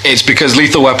soundtrack. It's because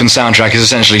Lethal Weapon soundtrack is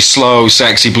essentially slow,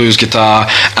 sexy blues guitar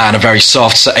and a very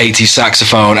soft 80s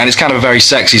saxophone, and it's kind of a very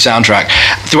sexy soundtrack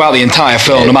throughout the entire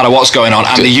film, no matter what's going on,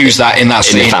 and they use that in that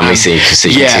scene. In the family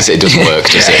sequences, it doesn't work,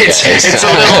 does it? It's a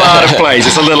little out of place.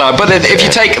 It's a little out. But if you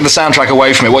take the soundtrack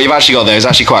away from it, what you've actually got there is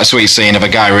actually quite a sweet scene of a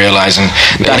guy realising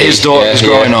that his daughter is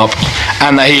growing up,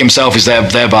 and that he himself is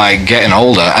thereby getting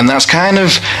older, and that's kind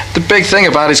of the big thing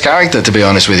about his character, to be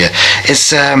honest with you. It's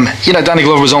Danny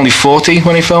Glover was only 40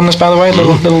 when he filmed this, by the way.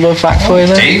 Little fact for you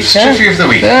there. Dave's trivia of the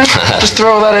week. Yeah, just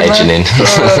throw that in there.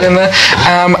 Throw that in there.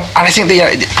 And I think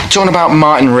talking about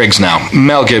Martin Riggs now,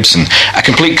 Mel Gibson, a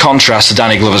complete contrast to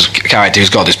Danny Glover's character. He's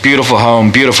got this beautiful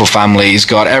home, beautiful family. He's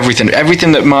got everything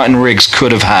that Martin Riggs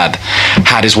could have had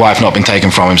his wife not been taken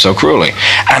from him so cruelly.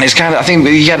 And it's kind of, I think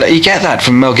you get that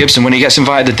from Mel Gibson when he gets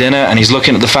invited to dinner and he's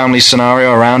looking at the family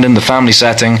scenario around him, the family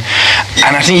setting,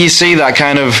 and I think you see that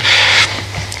kind of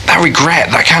that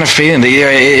regret, that kind of feeling that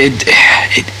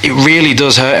it really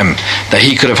does hurt him that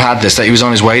he could have had this, that he was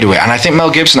on his way to it. And I think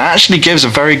Mel Gibson actually gives a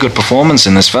very good performance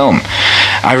in this film.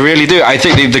 I really do. I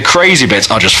think the crazy bits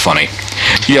are just funny.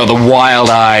 the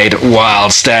wild-eyed,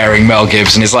 wild-staring Mel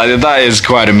Gibson. It's like, that is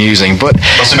quite amusing. But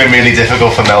must have been really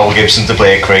difficult for Mel Gibson to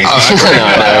play it crazy.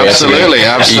 Absolutely.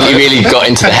 He really got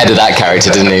into the head of that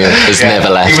character, didn't he? He's never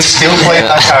left. He was still playing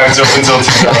that character up until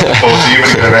 2014 when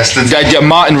he got arrested. Yeah,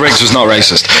 Martin Riggs was not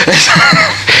racist.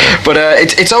 But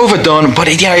it's overdone. But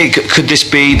could this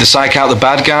be the psych out the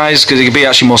bad guys? Because it could be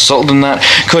actually more subtle than that.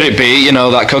 Could it be,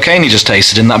 that cocaine he just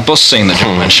tasted in that bus scene that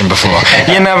John mentioned before?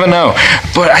 You never know.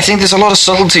 But I think there's a lot of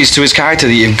subtleties to his character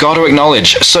that you've got to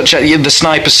acknowledge, such as the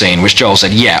sniper scene, which Joel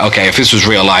said, if this was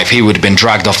real life, he would have been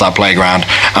dragged off that playground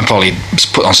and probably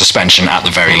put on suspension at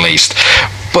the very least.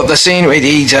 But the scene,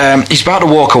 he's about to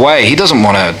walk away. He doesn't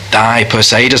want to die per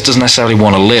se. He just doesn't necessarily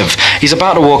want to live. He's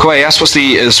about to walk away. He asks, what's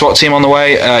the SWAT team on the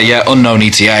way? Unknown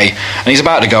ETA. And he's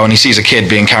about to go, and he sees a kid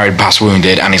being carried past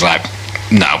wounded, and he's like,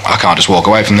 no, I can't just walk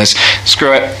away from this.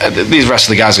 Screw it. These rest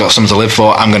of the guys got something to live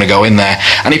for. I'm going to go in there.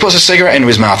 And he puts a cigarette into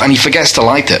his mouth, and he forgets to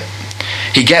light it.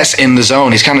 He gets in the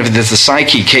zone. He's the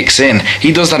psyche kicks in.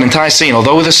 He does that entire scene,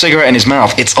 although with a cigarette in his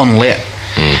mouth, it's unlit.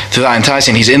 Through that entire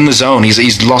scene, he's in the zone.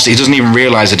 He's lost. He doesn't even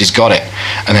realise that he's got it.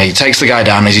 And then he takes the guy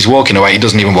down. As he's walking away, he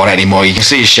doesn't even want it anymore. You can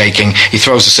see he's shaking. He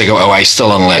throws the cigarette away.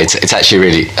 Still unlit. It's actually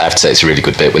really. I have to say, it's a really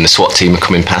good bit when the SWAT team are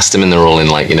coming past him and they're all in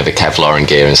the Kevlar and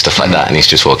gear and stuff like that, and he's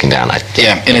just walking down.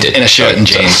 In a shirt and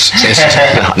jeans.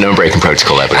 No breaking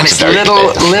protocol there, but and it's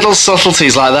little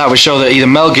subtleties like that which show that either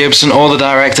Mel Gibson or the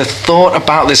director thought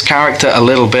about this character a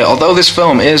little bit. Although this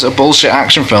film is a bullshit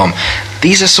action film,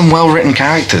 these are some well-written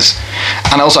characters.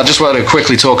 And also, I just wanted to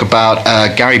quickly talk about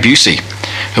Gary Busey,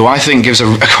 who I think gives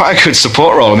quite a good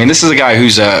support role. I mean, this is a guy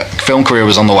whose film career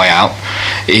was on the way out.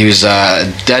 He was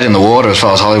dead in the water as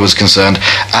far as Hollywood's concerned.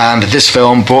 And this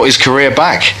film brought his career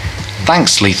back.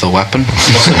 Thanks, Lethal Weapon.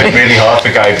 Must have been really hard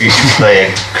for Guy Busey to play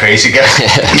a crazy guy.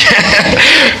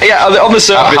 On the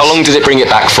surface. How long did it bring it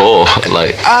back for?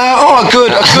 A good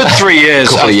 3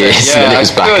 years. A couple of years, and then it was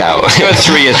back out. Good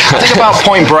 3 years. I think about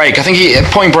Point Break. I think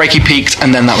Point Break he peaked, and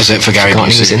then that was it for Gary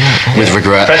Busey. With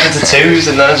regret. Predator 2's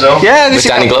in that as well. Yeah, with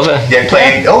Danny Glover. Yeah,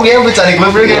 with Danny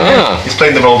Glover again. Yeah. He's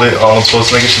playing the role that Arnold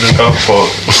Schwarzenegger should have gone for.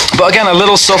 But again, a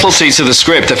little subtlety to the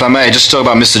script, if I may. Just to talk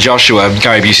about Mr. Joshua,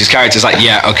 Gary Busey's character. It's like,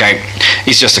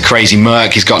 he's just a crazy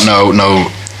merc. He's got no.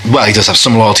 Well, he does have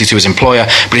some loyalty to his employer,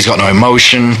 but he's got no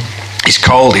emotion. He's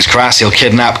cold. He's crass. He'll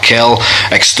kidnap, kill,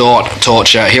 extort,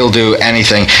 torture. He'll do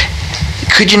anything.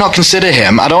 Could you not consider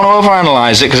him? I don't want to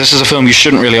overanalyze it because this is a film you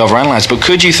shouldn't really overanalyze. But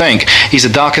could you think he's the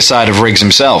darker side of Riggs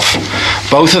himself?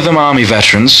 Both of them Army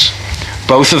veterans.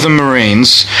 Both of them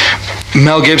Marines.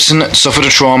 Mel Gibson suffered a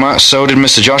trauma, so did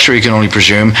Mr. Joshua, you can only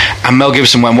presume, and Mel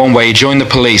Gibson went one way, he joined the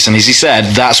police, and as he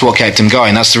said, that's what kept him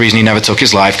going. That's the reason he never took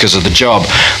his life, because of the job.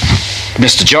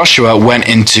 Mr. Joshua went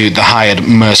into the hired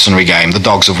mercenary game, the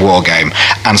Dogs of War game,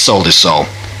 and sold his soul.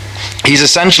 He's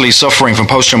essentially suffering from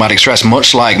post-traumatic stress,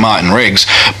 much like Martin Riggs,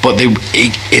 but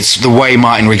it's the way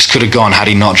Martin Riggs could have gone had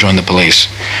he not joined the police.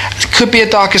 It could be a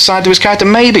darker side to his character,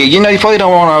 maybe. You probably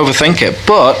don't want to overthink it,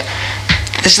 but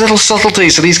there's little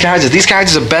subtleties to these characters. These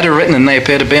characters are better written than they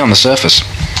appear to be on the surface.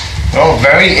 Oh,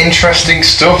 very interesting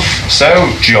stuff.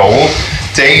 So, Joel,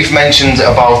 Dave mentioned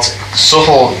about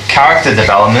subtle character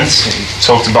developments. He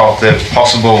talked about the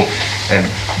possible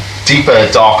deeper,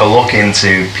 darker look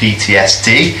into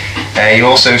PTSD. He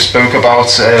also spoke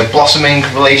about a blossoming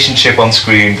relationship on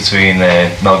screen between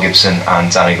Mel Gibson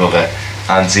and Danny Glover.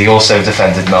 And he also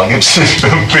defended Mel Gibson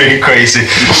from being crazy.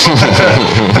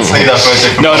 Let's leave that for a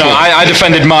different No, I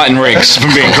defended Martin Riggs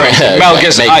from being crazy. Mel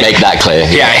Gibson. Make that clear.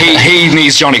 Yeah, he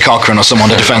needs Johnny Cochran or someone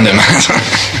to defend him.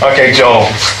 Okay, Joel.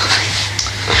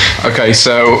 Okay,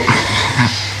 so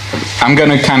I'm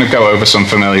going to kind of go over some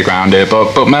familiar ground here,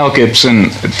 but Mel Gibson,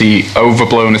 the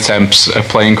overblown attempts at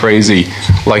playing crazy,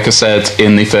 like I said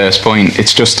in the first point,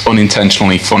 it's just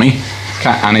unintentionally funny.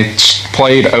 And it's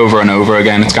played over and over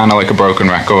again. It's kind of like a broken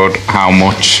record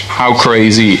how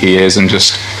crazy he is, and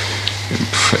just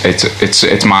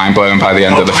it's mind blowing by the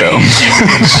end of the film.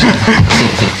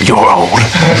 You're old.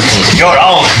 You're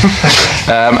old.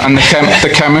 And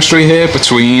the chemistry here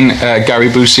between Gary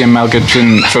Busey and Mel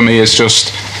Gibson for me is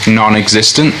just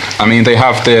non-existent. I mean, they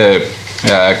have the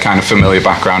kind of familiar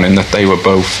background in that they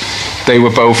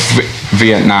were both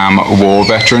Vietnam War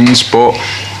veterans, but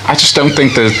I just don't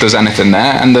think there's anything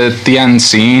there. And the end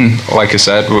scene, like I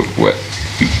said,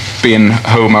 being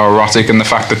homoerotic, and the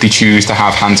fact that they choose to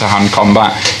have hand-to-hand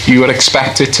combat, you would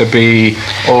expect it to be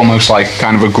almost like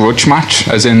kind of a grudge match,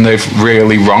 as in they've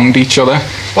really wronged each other.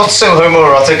 What's so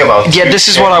homoerotic about? Yeah, this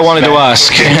is what I wanted to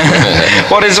ask.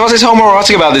 What is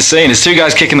homoerotic about this scene? It's two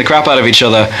guys kicking the crap out of each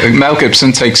other. Mel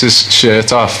Gibson takes his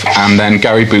shirt off, and then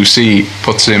Gary Busey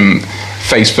puts him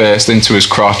face first into his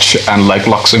crotch and leg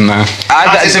locks him there.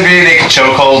 That is a really big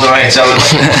chokehold, right? So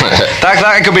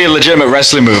that could be a legitimate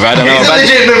wrestling move. I don't know. it's a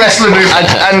legitimate wrestling move.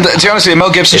 And to be honest with you,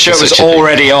 Mel Gibson's shirt was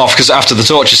already off because after the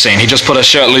torture scene, he just put a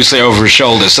shirt loosely over his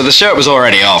shoulders, so the shirt was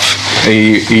already off.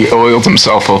 He oiled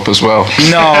himself up as well.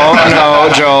 No,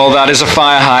 Joel, that is a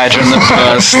fire hydrant that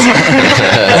burst.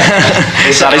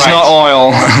 That is not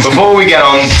oil. Before we get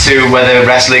on to whether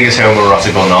wrestling is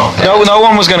homoerotic or not, No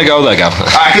one was going to go there, Gav.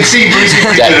 I could see Bruce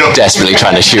preaching it up. Desperately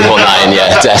trying to shoehorn that in,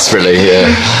 yeah, desperately, yeah.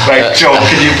 Right, Joel,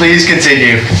 can you please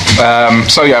continue?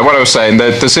 So yeah, what I was saying,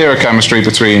 the zero chemistry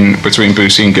between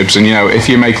Busey and Gibson. You know, if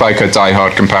you make like a Die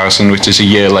Hard comparison, which is a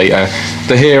year later,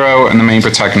 the hero and the main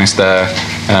protagonist there,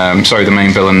 the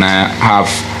main villain there, have,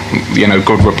 you know,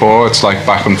 good rapport. It's like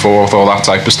back and forth, all that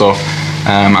type of stuff.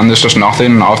 And there's just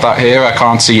nothing of that here. I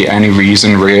can't see any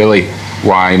reason really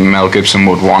why Mel Gibson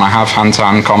would want to have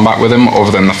hand-to-hand combat with him,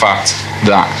 other than the fact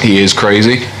that he is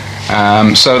crazy.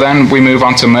 So then we move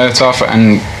on to Murtaugh,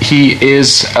 and he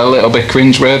is a little bit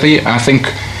cringeworthy. And I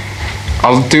think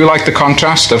I do like the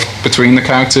contrast between the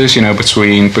characters, you know,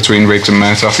 between Riggs and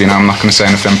Murtaugh. You know, I'm not going to say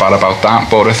anything bad about that,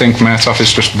 but I think Murtaugh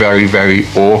is just very, very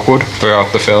awkward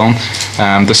throughout the film.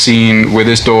 The scene with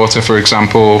his daughter, for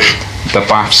example, the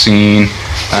bath scene,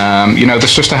 you know,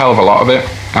 there's just a hell of a lot of it.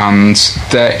 And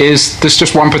there's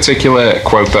just one particular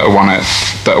quote that I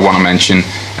want to mention.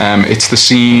 It's the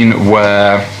scene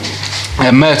where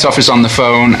Murtaugh is on the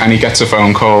phone and he gets a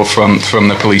phone call from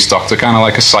the police doctor, kind of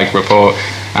like a psych report,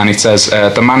 and it says,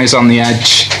 the man is on the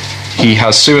edge, he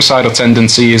has suicidal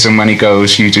tendencies, and when he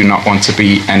goes, you do not want to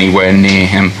be anywhere near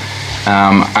him.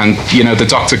 And, you know, the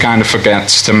doctor kind of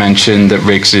forgets to mention that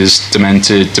Riggs is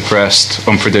demented, depressed,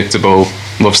 unpredictable,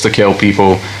 loves to kill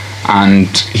people, and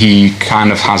he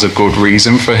kind of has a good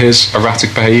reason for his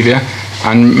erratic behaviour.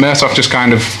 And Murtaugh just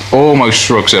kind of almost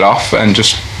shrugs it off and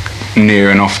just near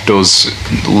enough does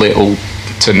little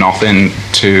to nothing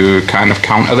to kind of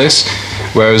counter this.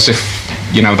 Whereas if,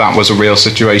 you know, that was a real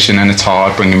situation, and it's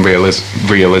hard bringing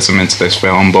realism into this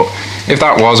film, but if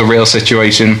that was a real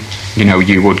situation, you know,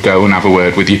 you would go and have a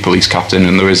word with your police captain,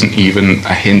 and there isn't even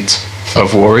a hint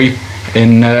of worry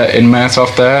in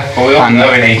Murtaugh there. Well, we all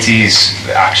know in 80s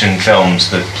action films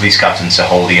that police captains are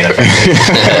wholly ineffective.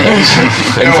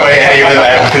 No way any of them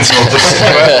ever consult us.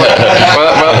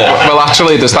 well,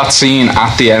 actually, there's that scene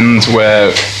at the end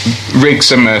where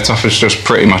Riggs and Murtaugh is just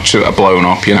pretty much blown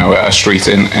up, you know, at a street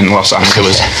in Los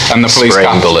Angeles, and the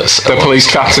police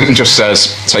captain just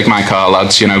says, "Take my car,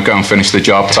 lads, you know, go and finish the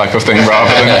job," type of thing,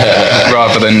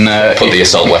 rather than put the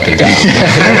assault weapon down.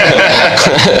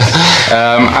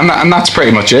 And that's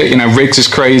pretty much it. You know, Riggs is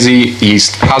crazy. He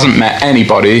hasn't met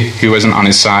anybody who isn't on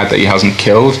his side that he hasn't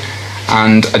killed.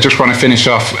 And I just want to finish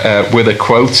off with a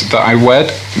quote that I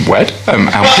read.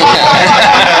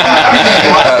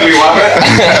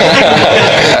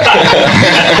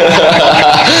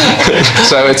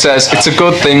 So it says, "It's a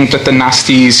good thing that the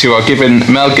nasties who are giving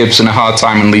Mel Gibson a hard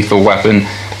time in Lethal Weapon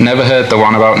never heard the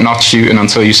one about not shooting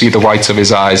until you see the whites of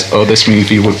his eyes, or this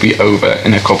movie would be over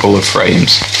in a couple of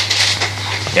frames."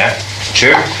 Yeah,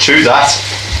 true that.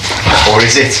 Or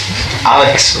is it?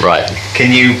 Alex, right?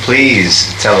 Can you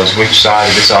please tell us which side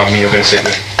of this argument you're going to sit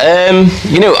with?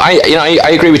 I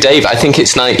agree with Dave. I think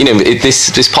it's like,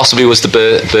 this possibly was the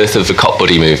birth of a cop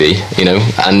buddy movie,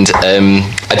 and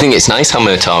I think it's nice how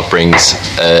Murtaugh brings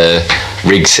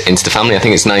Riggs into the family. I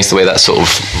think it's nice the way that sort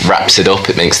of wraps it up.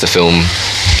 It makes the film,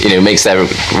 makes their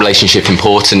relationship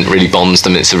important, really bonds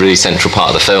them. It's a really central part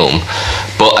of the film.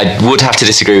 But I would have to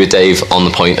disagree with Dave on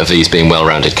the point of these being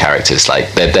well-rounded characters.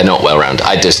 Like, they're not well-rounded.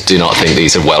 I just do not think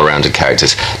these are well-rounded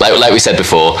characters. Like we said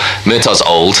before, Murtaugh's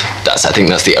old. I think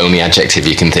that's the only adjective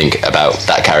you can think about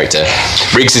that character.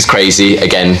 Riggs is crazy.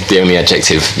 Again, the only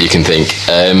adjective you can think.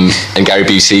 And Gary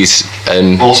Busey's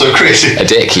also crazy. A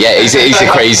dick. Yeah, he's a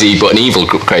crazy, but an evil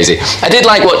crazy. I did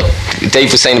like what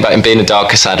Dave was saying about him being the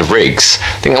darker side of Riggs.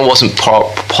 I think that wasn't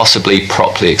possibly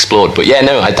properly explored. But yeah,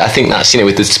 no, I think that's,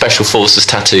 with the special forces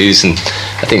tattoos, and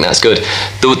I think that's good.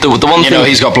 The one thing,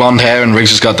 he's got blonde hair and Riggs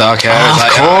has got dark hair.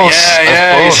 Of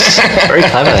course. Very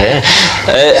clever. Yeah.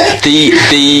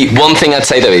 The one thing I'd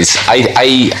say though is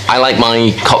I like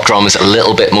my cop dramas a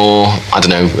little bit more, I don't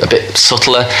know, a bit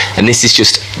subtler. And this is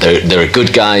just there are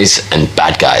good guys and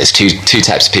bad guys. Two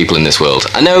types of people in this world.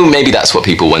 I know maybe that's what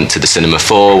people went to the cinema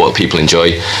for, what people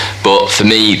enjoy, but for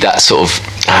me that sort of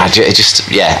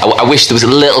I wish there was a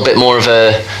little bit more of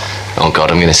a Oh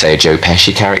God, I'm going to say a Joe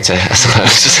Pesci character, I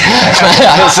suppose.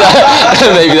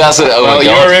 Maybe that's it. Oh well, my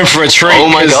God. you're in for a treat. Oh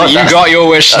my God, you got your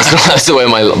wish. That's the way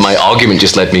my argument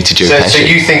just led me to Joe Pesci. So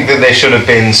you think that there should have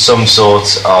been some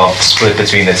sort of split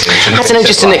between the two? I don't know,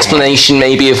 just an explanation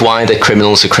maybe of why the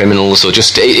criminals are criminals, or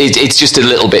just it's just a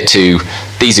little bit too.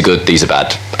 These are good, these are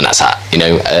bad, and that's that. You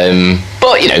know.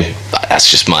 But you know, that's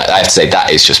just I have to say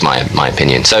that is just my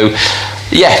opinion. So.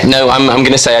 Yeah, no, I'm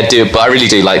going to say I do, but I really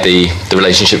do like the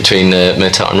relationship between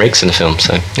Murtaugh and Riggs in the film,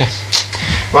 so, yeah.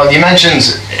 Well, you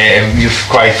mentioned you've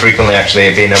quite frequently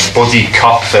actually been a buddy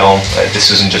cop film.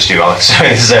 This isn't just you, Alex,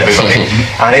 this is everybody.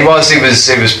 And it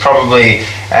was probably,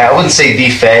 I wouldn't say the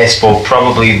first, but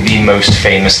probably the most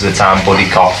famous at the time buddy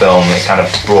cop film. It kind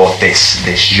of brought this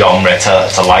genre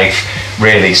to life,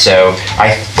 really. So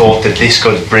I thought that this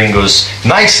could bring us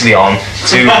nicely on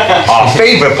to our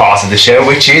favourite part of the show,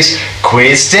 which is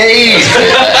Quiz Dave.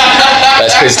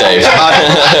 That's Quiz Dave.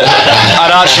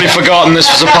 I'd actually forgotten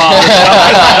this was a part of the show.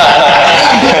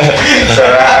 So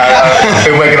I've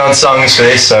been working on songs for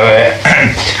this. So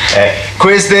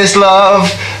quiz this love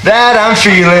that I'm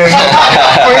feeling.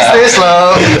 Quiz this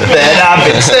love that I've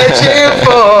been searching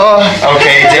for.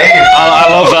 Okay, Dave. I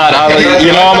love that.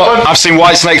 You know, I've seen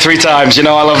Whitesnake 3 times. You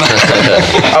know, I love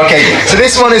that. Okay, so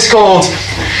this one is called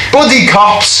Buddy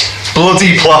Cops,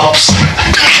 Bloody Plops.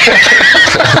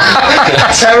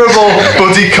 Terrible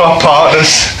buddy cop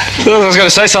partners. I was going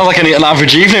to say, sounds like an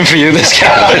average evening for you, this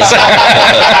guy.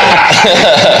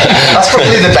 That's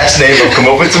probably the best name I've come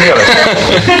up with, to be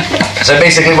honest. So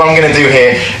basically what I'm going to do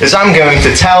here is I'm going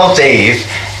to tell Dave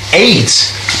 8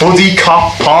 buddy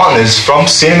cop partners from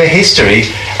cinema history,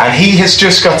 and he has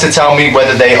just got to tell me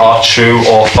whether they are true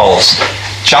or false.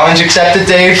 Challenge accepted,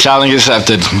 Dave? Challenge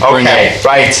accepted. Okay,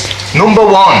 right. Number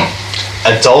 1,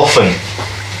 a dolphin.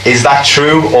 Is that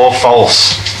true or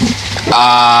false?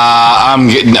 I'm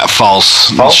getting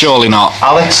false. False? Surely not.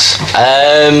 Alex?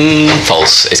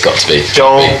 False. It's got to be.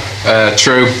 Joel?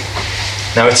 True.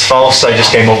 No, it's false. I just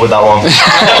came up with that one.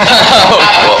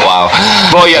 Wow.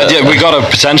 Well, yeah, we got a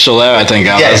potential there, I think.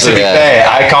 Yeah, to be fair,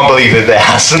 I can't believe that there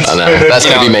hasn't. I know. That's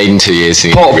going to be made in 2 years.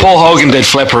 Paul Hogan did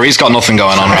Flipper. He's got nothing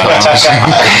going on right now.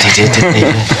 He did, didn't he?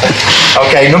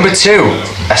 Okay, number 2,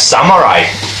 a samurai.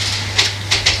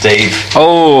 Dave?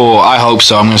 Oh, I hope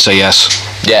so. I'm going to say yes.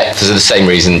 Yeah, for the same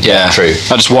reason. Yeah, true.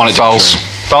 I just want it false.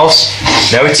 False?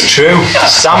 No, it's true.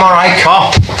 Samurai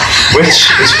Cop, which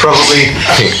is probably...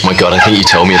 Oh my God, I think you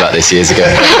told me about this years ago.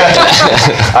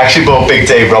 I actually bought Big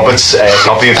Dave Roberts'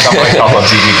 copy of Samurai Cop on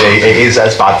DVD. It is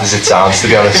as bad as it sounds, to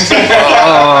be honest.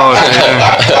 Oh,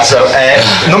 dear. So,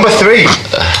 number 3,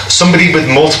 somebody with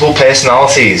multiple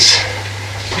personalities.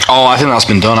 Oh, I think that's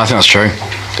been done. I think that's true.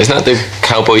 Isn't that the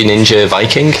Cowboy Ninja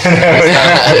Viking?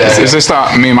 Is this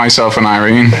that Me, Myself and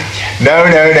Irene? No.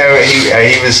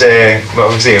 He was, what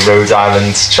was he, a Rhode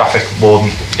Island traffic warden.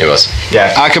 It was.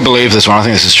 Yeah. I could believe this one. I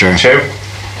think this is true. True?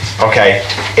 Okay.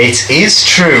 It is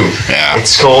true. Yeah.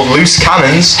 It's called Loose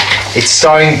Cannons. It's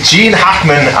starring Gene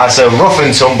Hackman as a rough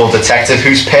and tumble detective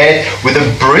who's paired with a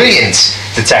brilliant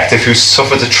detective who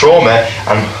suffered a trauma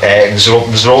and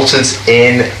resulted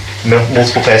in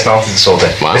multiple personality disorder.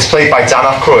 Wow. It's played by Dan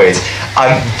Aykroyd.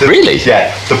 And Really? Yeah.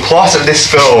 The plot of this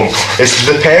film is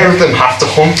the pair of them have to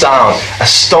hunt down a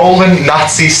stolen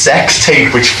Nazi sex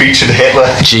tape which featured Hitler.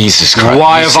 Jesus Christ.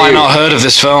 Why have I not heard of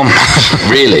this film?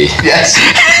 Really? Yes.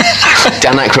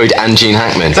 Dan Aykroyd and Gene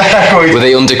Hackman. Dan Aykroyd. Were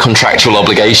they under contractual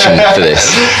obligation for this?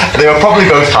 They were probably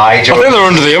both high. I think they're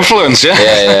under the influence, yeah?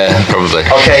 Yeah, probably.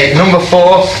 Okay, number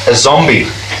 4, a zombie.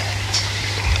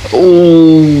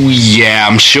 Oh, yeah,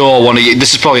 I'm sure one of you.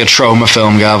 This is probably a trauma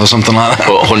film, Gav, or something like that.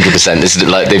 But 100%. This is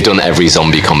like they've done every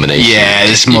zombie combination. Yeah,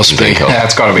 this you must can be. think of. Yeah,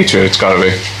 it's got to be true. It's got to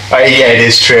be. Yeah, it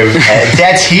is true.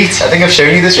 Dead Heat. I think I've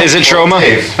shown you this one. Is it before, trauma?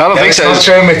 Dave. I don't think it's so. Not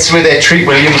trauma. It's with Treat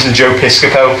Williams and Joe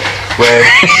Piscopo, where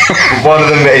one of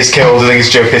them is killed. I think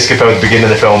it's Joe Piscopo at the beginning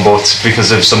of the film, but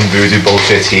because of some voodoo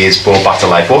bullshit, he is brought back to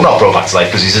life. Well, not brought back to life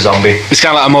because he's a zombie. It's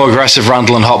kind of like a more aggressive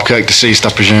Randall and Hopkirk deceased,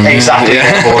 I presume. Exactly.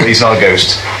 Yeah. But he's not a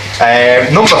ghost.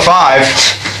 Number 5,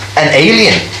 an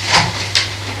alien.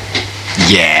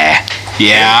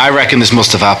 Yeah, I reckon this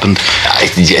must have happened.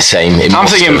 Yeah, same. I'm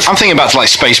thinking back to like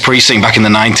Space Precinct back in the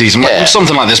 90s. Yeah.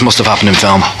 Something like this must have happened in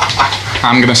film.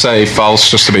 I'm going to say false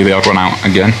just to be the odd one out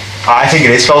again. I think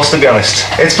it is false, to be honest.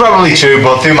 It's probably true,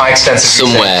 but through my extensive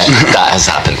Somewhere that has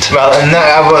happened. Well, no,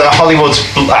 Hollywood's,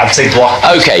 I'd say, blocked.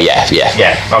 Okay, yeah.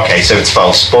 Yeah, okay, so it's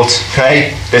false. But,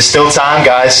 hey, there's still time,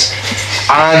 guys.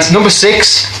 And number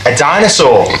 6, a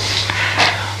dinosaur.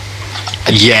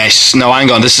 Yes. No, hang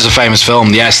on. This is a famous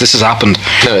film. Yes, this has happened.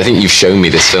 No, I think you've shown me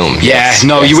this film. Yeah. Yes,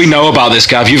 No, yes. we know about this,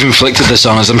 Gav. You've inflicted this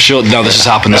on us. I'm sure. No, this has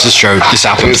happened. This is true. This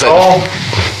happened. Oh,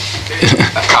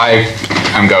 I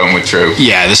am going with true.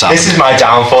 Yeah, this happened. this is my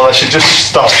downfall. I should just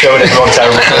stop showing everyone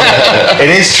terrible films. It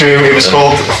is true. It was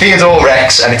called Theodore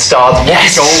Rex, and it starred Whoopi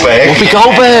Goldberg. Whoopi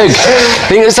Goldberg. I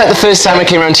think it was like the first time I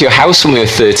came around to your house when we were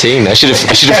 13. I should have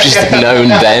just known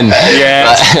then.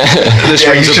 Yeah. This Yeah,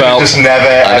 you rings a should bell. have just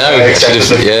never I know, ever accepted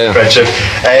should have- the yeah. friendship.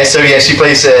 So yeah, she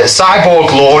plays a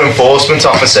cyborg law enforcement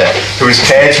officer who is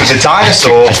paired with a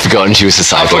dinosaur I'd forgotten she was a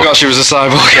I cyborg. forgot she was a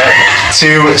cyborg.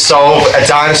 to solve a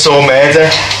dinosaur murder.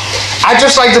 I'd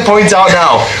just like to point out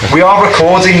now, we are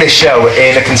recording this show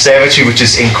in a conservatory which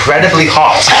is incredibly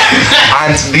hot,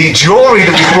 and the jury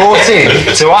that we brought in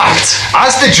to act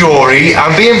as the jury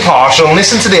and be impartial and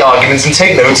listen to the arguments and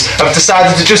take notes have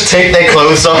decided to just take their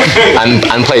clothes off. and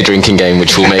play a drinking game,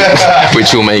 which will make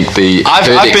the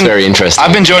verdicts very interesting.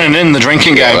 I've been joining in the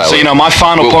drinking game, Well, so my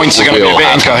final points are going to be a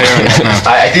bit incoherent.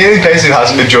 The only person who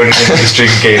hasn't been joining into this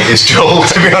drinking game is Joel,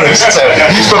 to be honest, so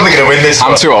he's probably going to win this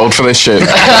I'm one. too old for this shit.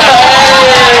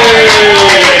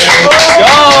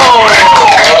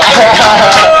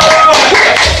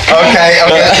 Okay.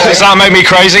 Does that make me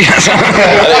crazy?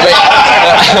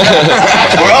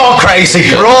 We're all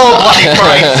crazy. We're all bloody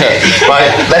crazy.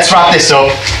 Right, let's wrap this up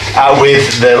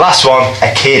with the last one,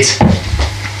 a kid.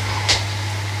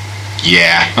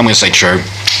 Yeah, I'm going to say true.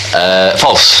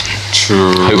 False.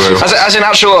 True. As in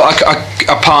actual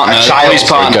a partner, A child police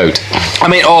or a partner. goat. I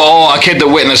mean, or a kid that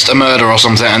witnessed a murder or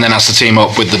something and then has to team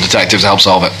up with the detectives to help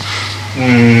solve it. I'm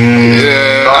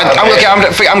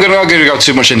going to go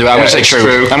too much into it. I'm going to say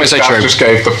true. I'm going to say Gav true. just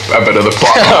gave a bit of the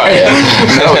plot.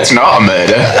 No, it's not a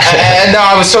murder. No,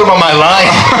 I was talking about my line.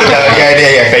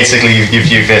 Yeah. Basically, you've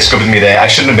scuppered me there. I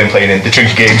shouldn't have been playing in the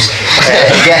drinking games.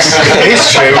 Yes, it is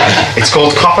true. It's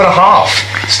called Cop and a Half,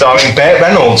 starring Burt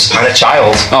Reynolds and a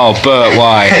child. Oh, Bert,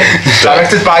 why?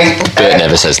 Directed by Bert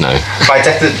never says no.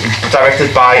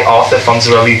 directed by Arthur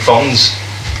Fonzarelli Fons.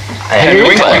 Henry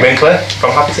Winkler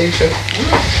from Happy TV Show.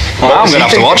 Well, I'm going to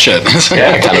have to watch it.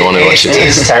 I kind of want to watch it. It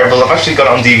is terrible. I've actually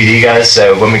got it on DVD, guys.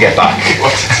 So when we get back,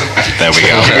 There we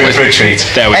go. we're in for a treat.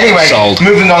 There we go. Anyway, Sold.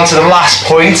 moving on to the last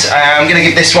point. I'm going to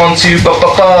give this one to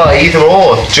either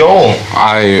or. Joel.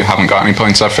 I haven't got any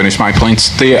points. I've finished my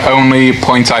points. The only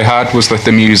point I had was that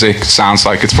the music sounds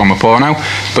like it's from a porno,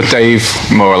 but Dave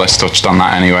more or less touched on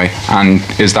that anyway. And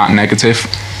is that negative?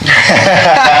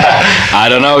 I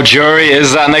don't know, jury,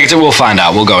 is that negative? We'll find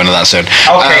out. We'll go into that soon.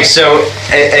 Okay, so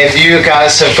if you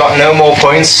guys have got no more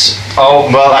points,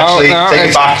 actually, take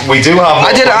it back. We do have more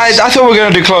points. I thought we were going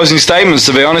to do closing statements,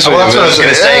 to be honest Well, with that's you. what I was going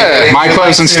to say. My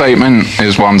closing statement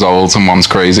is one's old and one's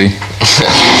crazy.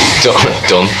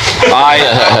 Done.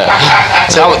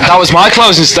 That was my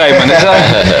closing statement.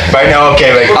 Right now,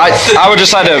 okay, right. I would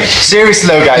just like to. Seriously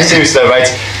though, guys,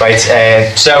 right.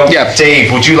 So, Yeah.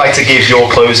 Dave, would you like to give your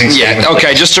closing statement? Yeah,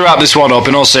 okay, just to wrap this one up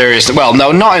in all seriousness. Well,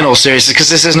 no, not in all seriousness, because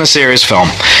this isn't a serious film.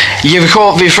 You've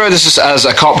heard this as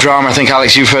a cop drama. I think,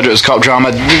 Alex, you've heard it as cop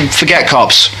drama. Forget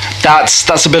cops.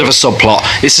 That's a bit of a subplot.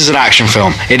 This is an action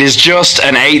film. It is just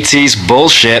an 80s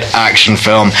bullshit action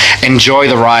film. Enjoy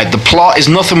the ride. The plot is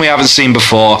nothing we haven't seen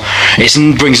before.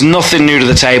 It brings nothing new to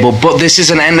the table, but this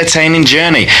is an entertaining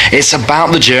journey. It's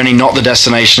about the journey, not the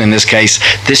destination in this case.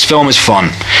 This film is fun.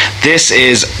 This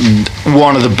is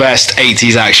one of the best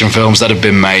 80s action films that have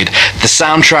been made. The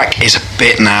soundtrack is a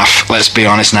bit naff, let's be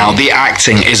honest now. The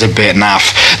acting is a bit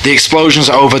naff. The explosions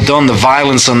are overdone, the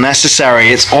violence unnecessary.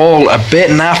 It's all a bit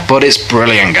naff, but it's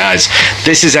brilliant, guys.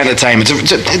 This is entertainment.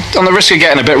 On the risk of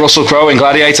getting a bit Russell Crowe in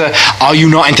Gladiator, are you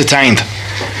not entertained?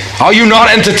 Are you not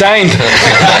entertained?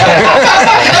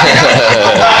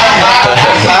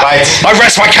 Right. I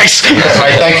rest my case.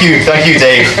 Right, thank you,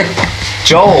 Dave.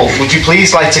 Joel, would you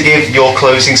please like to give your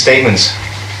closing statements?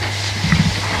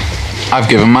 I've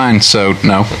given mine, so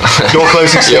no. Your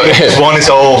closing statement, one is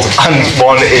old and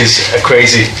one is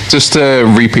crazy. Just to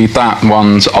repeat that,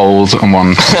 one's old and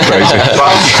one's crazy.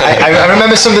 I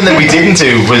remember something that we didn't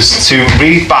do was to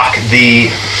read back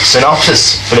the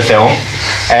synopsis for the film.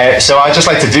 So I'd just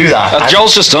like to do that.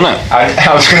 Joel's just done it. I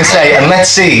was going to say, and let's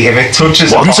see if it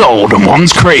touches One's old and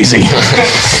one's crazy.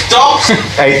 Stop!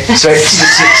 So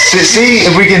see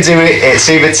if we can do it,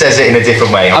 see if it says it in a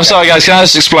different way. I'm sorry, guys. Can I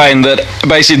just explain that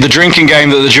basically the drinking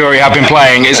game that the jury have been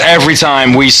playing is every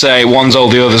time we say one's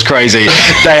old, the other's crazy,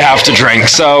 they have to drink.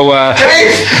 So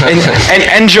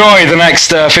enjoy the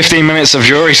next 15 minutes of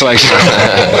jury selection.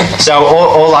 So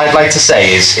all I'd like to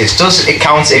say is, does it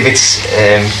count if it's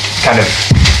kind of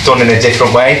done in a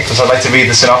different way? Because I'd like to read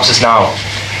the synopsis now.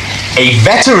 A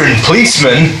veteran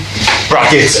policeman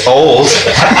brackets old,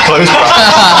 close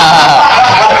brackets,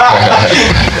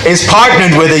 is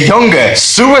partnered with a younger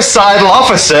suicidal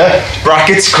officer,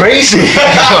 brackets crazy.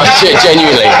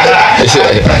 Genuinely.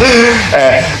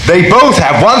 They both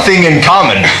have one thing in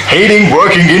common, hating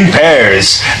working in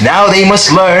pairs. Now they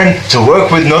must learn to work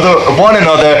with one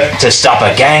another to stop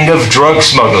a gang of drug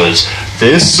smugglers.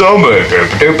 This summer.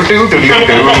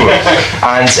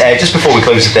 And just before we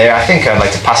close it there, I think I'd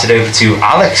like to pass it over to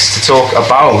Alex to talk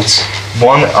about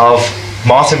one of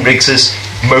Martin Riggs's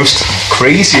most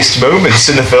craziest moments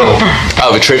in the film.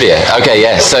 Oh, the trivia. Okay,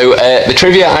 yeah. So the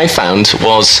trivia I found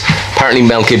was apparently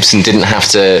Mel Gibson didn't have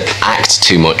to act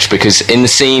too much, because in the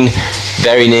scene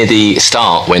very near the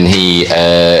start when he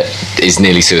is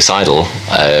nearly suicidal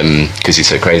because he's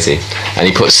so crazy, and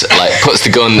he puts the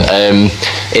gun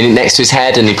in next to his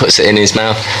head and he puts it in his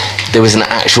mouth, there was an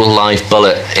actual live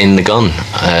bullet in the gun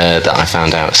that I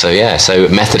found out. So yeah, so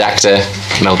method actor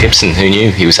Mel Gibson, who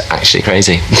knew he was actually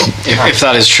crazy. If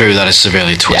that is true, that is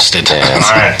severely twisted.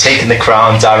 Yeah, taking the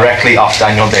crown directly off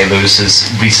Daniel Day-Lewis, has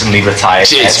recently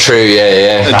retired. It's true,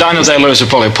 yeah. Daniel Day-Lewis would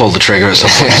probably pull the trigger at some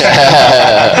point.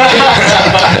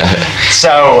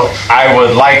 So I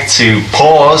would like to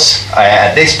pause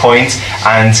at this point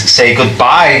and say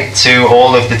goodbye to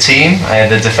all of the team,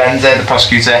 the defender, the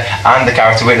prosecutor and the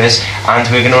character witness, and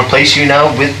we're going to replace you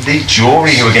now with the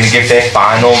jury, who are going to give their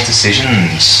final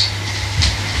decisions.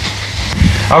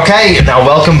 Okay, now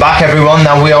welcome back everyone.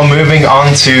 Now we are moving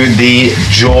on to the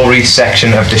jury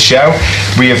section of the show.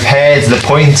 We have heard the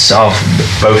points of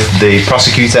both the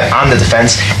prosecutor and the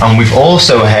defence, and we've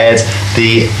also heard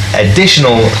the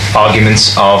additional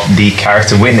arguments of the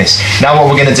character witness. Now what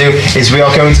we're going to do is we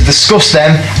are going to discuss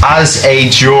them as a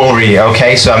jury,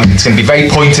 okay? So it's going to be very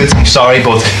pointed, I'm sorry,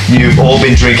 but you've all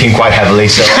been drinking quite heavily,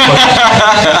 so...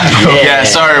 Yeah,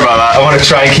 sorry about that. I want to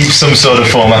try and keep some sort of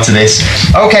format to this.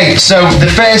 Okay, so the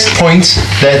first point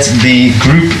that the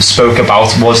group spoke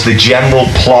about was the general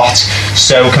plot.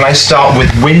 So can I start with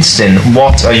Winston?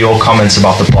 What are your comments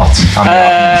about the plot?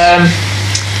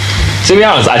 To be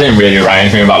honest, I didn't really write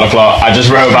anything about the plot. I just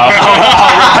wrote about how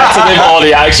repetitive all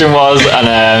the action was, and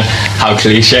how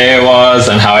cliche it was,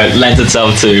 and how it lent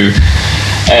itself to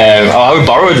how it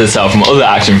borrowed itself from other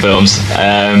action films.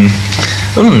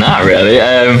 Other than that, really,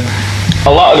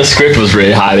 a lot of the script was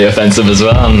really highly offensive as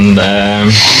well, and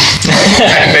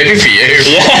maybe for you.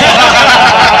 Yeah.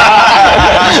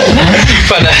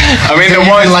 But I mean, there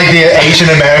was like the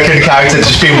Asian American character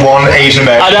just being one Asian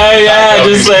American. I know, yeah,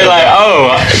 just say like,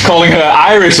 calling her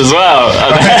Irish as well.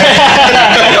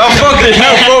 Oh fuck!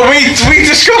 No, but we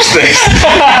discussed this.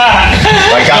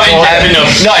 Like, not in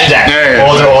depth.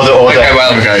 Order. Okay,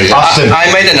 well, Austin. I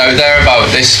made a note there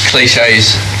about this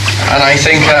cliches, and I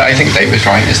think Dave was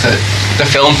right. Is that the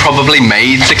film probably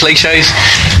made the cliches?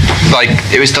 Like,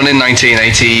 it was done in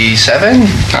 1987,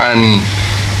 and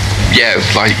yeah,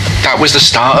 like that was the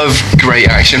start of great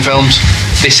action films.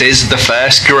 This is the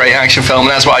first great action film, and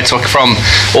that's what I took from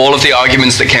all of the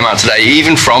arguments that came out today,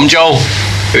 even from Joel,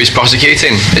 who is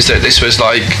prosecuting, is that this was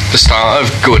like the start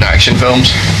of good action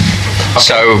films. Okay.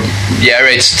 So yeah,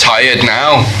 it's tired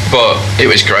now, but it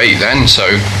was great then.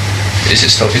 So it's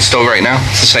still great now.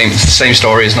 It's the same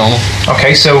story as normal.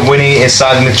 Okay, so Winnie is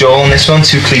siding with Joel on this one.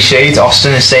 Too cliched.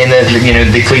 Austin is saying that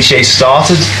the cliche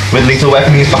started with Lethal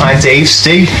Weapon. He's behind Dave.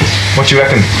 Steve, what do you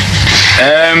reckon?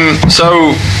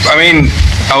 So I mean,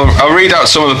 I'll read out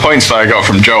some of the points that I got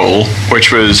from Joel,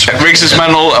 which was Riggs is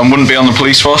mental and wouldn't be on the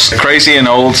police force. Crazy and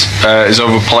old is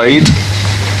overplayed.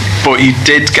 But you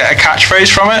did get a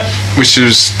catchphrase from it, which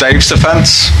was Dave's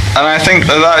defence, and I think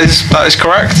that is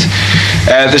correct.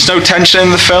 There's no tension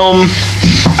in the film.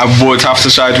 I would have to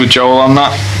side with Joel on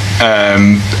that.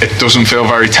 It doesn't feel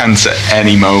very tense at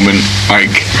any moment.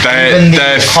 Like even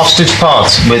the hostage part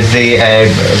with the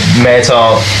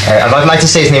Murtaugh. I'd like to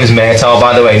say his name is Murtaugh,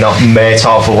 by the way, not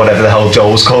Murtaugh for whatever the hell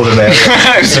Joel's called him there.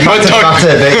 It doesn't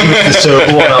matter that he was the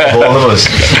circle one out of all of us.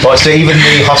 But so even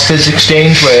the hostage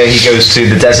exchange where he goes to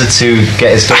the desert to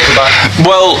get his daughter back.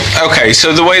 Well, okay,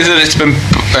 so the way that it's been.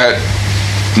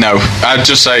 No, I'd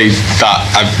just say that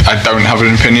I don't have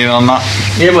an opinion on that.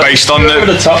 Yeah, but based on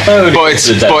over the top though. But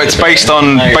it's based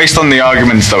on the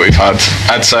arguments that we've had.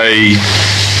 I'd say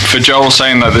for Joel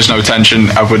saying that there's no tension,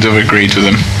 I would have agreed with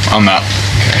him on that.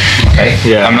 Okay.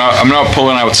 Yeah. I'm not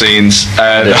pulling out scenes.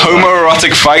 The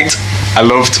homoerotic fight, I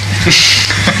loved.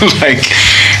 I think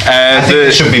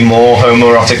there should be more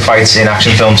homoerotic fights in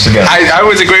action films, to be honest. I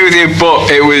would agree with you,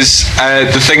 but it was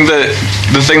the thing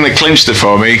that clinched it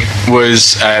for me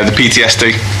was the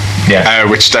PTSD.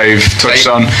 which Dave touched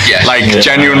on. yes.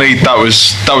 Genuinely, that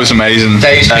was amazing.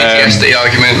 Dave's PTSD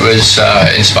argument was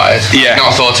inspired. Yeah. I've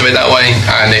not thought of it that way,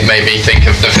 and it made me think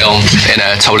of the film in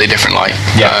a totally different light.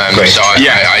 Great. So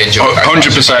I enjoyed it.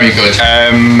 100%. Very good.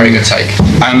 Very good take.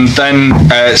 And then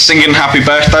singing Happy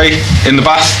Birthday in the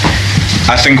bath.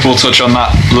 I think we'll touch on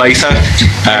that later.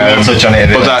 We'll touch on it a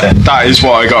bit later. That is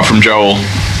what I got from Joel.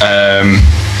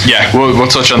 We'll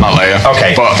touch on that later.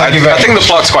 Okay. But I think the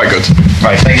plot's quite good.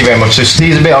 Right, thank you very much. So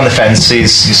Steve's a bit on the fence.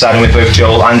 He's siding with both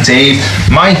Joel and Dave.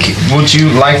 Mike, would you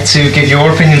like to give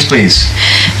your opinions, please?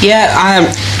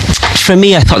 Yeah, for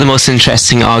me, I thought the most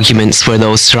interesting arguments were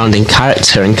those surrounding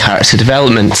character and character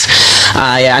development.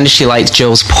 I initially liked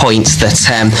Joel's point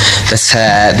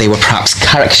that they were perhaps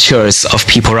caricatures of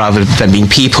people rather than being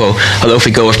people. Although if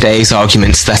we go with Dave's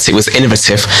arguments that it was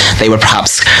innovative, they were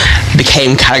perhaps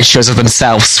became caricatures of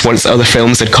themselves once other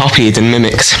films had copied and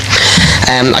mimicked.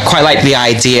 I quite like the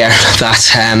idea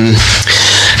that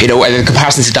in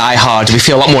comparison to Die Hard, we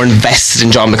feel a lot more invested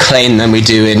in John McClane than we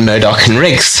do in Murdoch and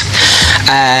Riggs.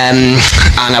 And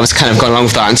I was kind of going along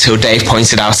with that until Dave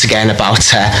pointed out again about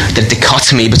the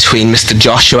dichotomy between Mr.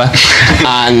 Joshua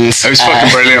and... It was fucking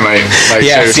brilliant, mate.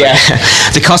 Yes,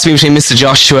 seriously. Dichotomy between Mr.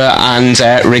 Joshua and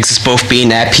Riggs as both being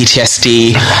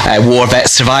PTSD war vet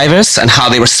survivors and how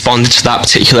they responded to that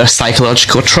particular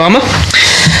psychological trauma.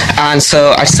 And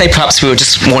so I'd say perhaps we were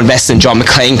just more invested in John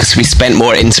McClane because we spent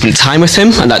more intimate time with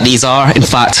him, and that these are, in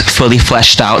fact, fully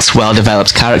fleshed out,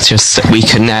 well-developed characters that we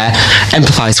can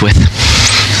empathise with.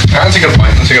 That's a good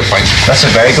point. That's That's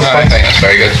a very good point. I think that's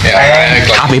very good.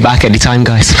 Have me back anytime,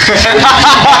 guys.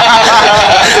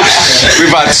 We've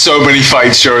had so many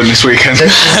fights during this weekend.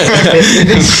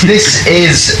 This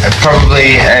is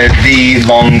probably the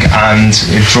long and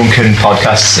drunken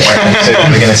podcast episode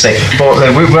we're going to say. But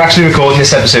we're actually recording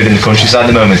this episode in the countryside at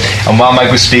the moment. And while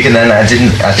Mike was speaking, then I heard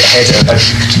a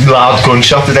loud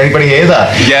gunshot. Did anybody hear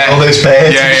that? Yeah. All those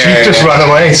birds. Sheep just ran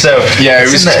away. So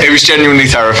it was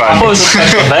genuinely terrifying. I thought it was a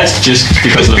special event just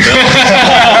because of the film.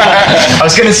 I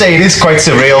was going to say it is quite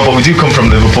surreal, but we do come from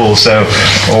Liverpool, so.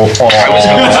 We're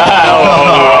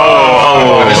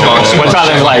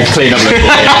trying to clean up the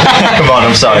Come on,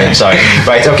 I'm sorry.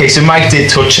 Right, okay, so Mike did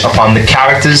touch upon the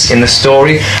characters in the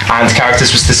story, and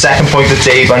characters was the second point that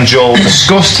Dave and Joel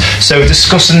discussed. So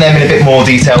discussing them in a bit more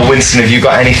detail, Winston, have you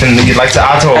got anything that you'd like to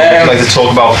add, or would you like to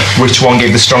talk about which one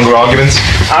gave the stronger argument?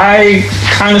 I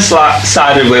kind of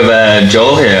sided with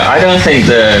Joel here. I don't think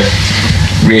they're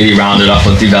really rounded up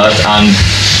or developed, and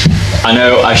I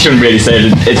know I shouldn't really say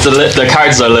it. The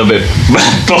characters are a little bit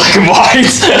black and white.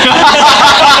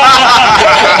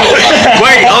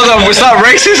 Wait, hold on. Was that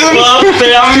racism? Well,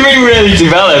 they haven't been really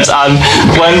developed, and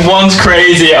when one's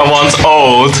crazy and one's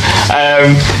old,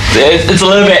 it's a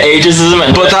little bit ageism,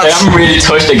 but they haven't really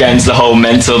touched against the whole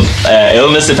mental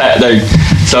illness effect.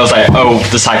 So I was like,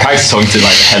 the psychiatrist talking to the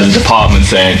head of the department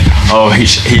saying,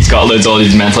 he's got loads of all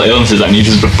these mental illnesses, and he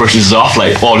just brushes off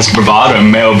all this bravado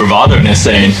and male bravado, and is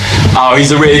saying,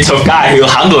 he's a really tough guy who'll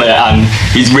handle it, and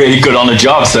he's really good on the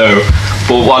job. So,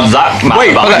 but what does that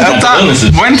matter about mental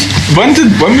illnesses?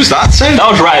 When was that said?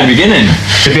 That was right at the beginning.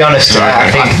 To be honest,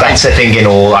 I think that's the thing in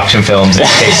all action films.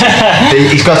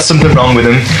 He's got something wrong with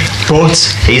him, but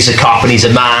he's a cop and he's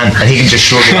a man, and he can just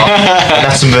shrug it off. And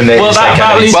that's something that. Well,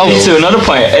 that leads me to another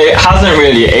point. It hasn't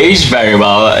really aged very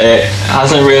well. It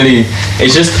hasn't really.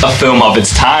 It's just a film of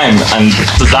its time, and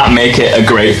does that make it a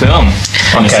great film?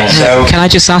 Okay, so can I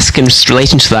just ask, in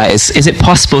relating to that, is it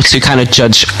possible to kind of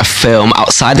judge a film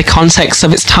outside the context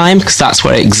of its time, because that's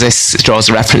where it exists, it draws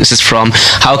the references from?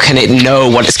 How can it know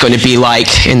what it's going to be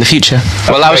like in the future?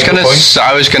 Well, I was going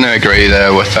to agree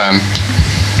there with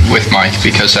Mike,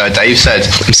 because Dave said.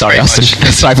 I'm sorry, Austin.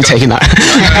 Sorry for taking that.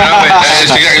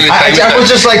 It's exactly the same. I would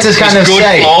just like to kind of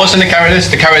say, flaws in the characters.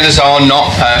 The characters are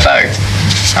not perfect.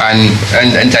 And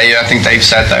Dave, I think Dave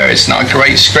said there, it's not a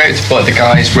great script, but the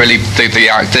guys really, the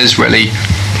actors really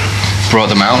brought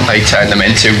them out. They turned them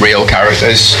into real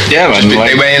characters. Yeah, man.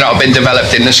 They may not have been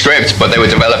developed in the script, but they were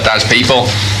developed as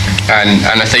people. And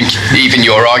I think even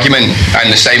your argument, and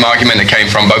the same argument that came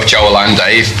from both Joel and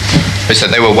Dave, is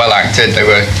that they were well acted.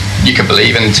 You could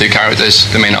believe in the two characters.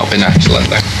 They may not have been excellent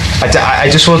though. I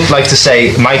just would like to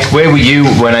say, Mike, where were you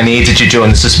when I needed you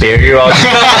during the Suspiria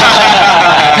argument?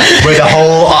 Where the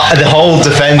whole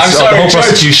defence, the whole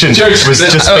prosecution was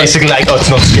just basically like, it's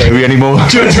not scary anymore.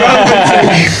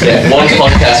 One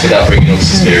podcast without bringing up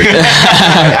Suspiria.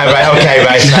 Right.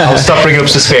 I'll stop bringing up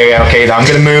Suspiria. Okay, I'm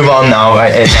going to move on now.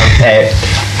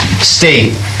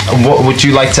 Steve, what would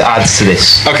you like to add to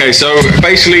this? Okay, so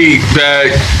basically,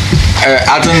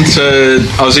 adding to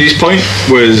Ozzy's point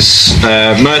was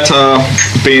Murtaugh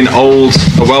being old,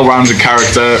 a well-rounded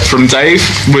character from Dave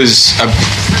was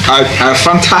a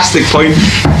fantastic point,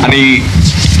 and he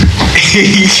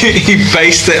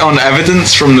based it on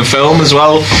evidence from the film as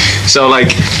well. So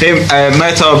like him,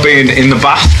 Murtaugh being in the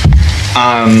bath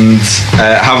and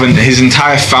having his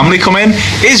entire family come in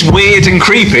is weird and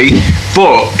creepy,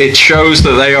 but it shows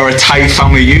that they are a tight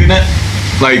family unit.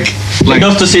 Like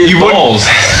enough to see his balls.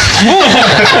 Do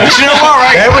you know what,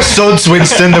 right? There were suds,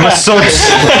 Winston, there were suds.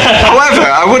 However,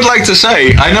 I would like to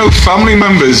say, I know family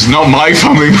members, not my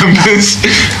family members,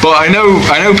 but I know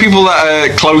people that are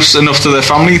close enough to their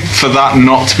family for that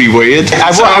not to be weird.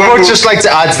 I would just like to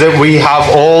add that we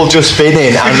have all just been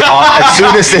in, and as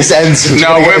soon as this ends,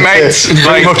 we're mates.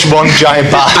 Pretty much one giant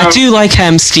bath. I do like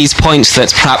Steve's point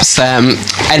that perhaps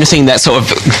anything that sort of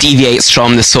deviates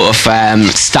from the sort of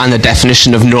standard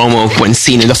definition of normal when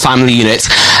seen in the family unit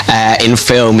in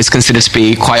film is considered to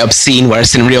be quite obscene,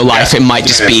 whereas in real life it might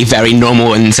just be very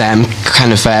normal and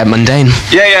kind of mundane.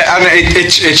 Yeah, and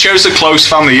it shows a close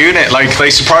family unit. Like, they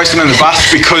surprised him in the bath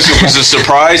because it was a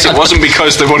surprise. It wasn't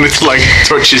because they wanted to like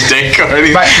touch his dick or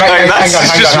anything. Hang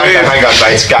on,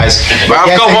 right, guys.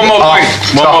 I've got one more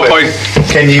point.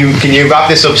 Can you wrap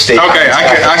this up, Steve? Okay,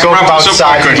 I can wrap this up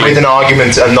quite quickly with an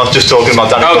argument and not just talking about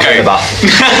Danny in the bath.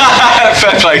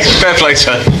 Fair play,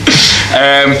 sir.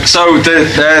 So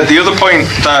the other point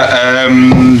that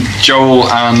Joel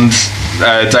and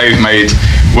Dave made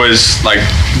was like,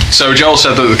 so Joel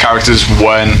said that the characters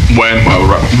weren't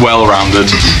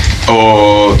well-rounded,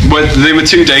 or they were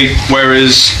too deep,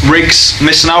 whereas Riggs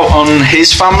missing out on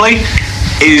his family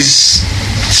is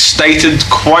stated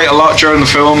quite a lot during the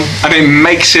film, and it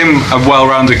makes him a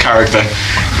well-rounded character.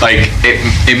 Like,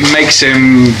 it makes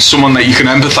him someone that you can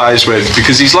empathise with,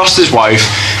 because he's lost his wife,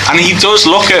 and he does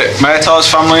look at Murtaugh's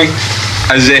family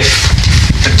as if,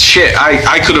 shit,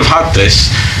 I could have had this,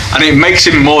 and it makes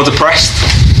him more depressed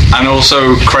and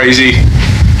also crazy.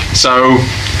 So,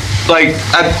 like,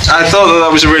 I thought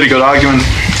that was a really good argument,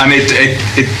 and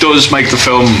it does make the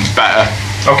film better.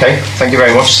 Okay, thank you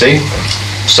very much, Steve.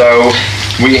 So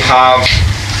we have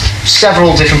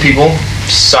several different people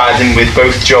siding with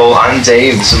both Joel and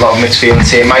Dave. There's a lot of mixed feelings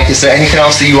here. Mike, is there anything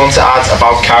else that you want to add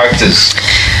about characters?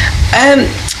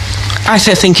 I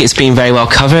think it's been very well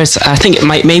covered. I think it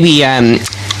might maybe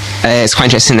it's quite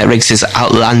interesting that Riggs'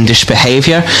 outlandish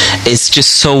behaviour is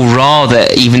just so raw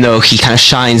that even though he kind of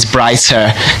shines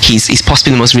brighter, he's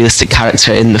possibly the most realistic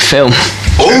character in the film.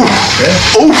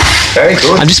 Very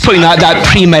good. I'm just putting that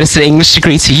premeditated English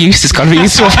degree to use. It's got to be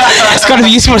useful. It's got to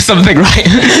be useful for something, right?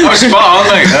 Oh, spot on,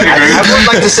 mate. I would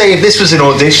like to say, if this was an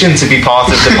audition to be part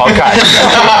of the podcast,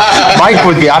 Mike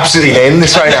would be absolutely nailing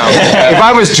this right now. If I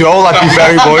was Joel, I'd be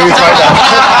very buoyant right now.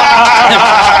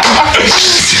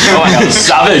 Oh my God,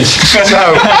 savage.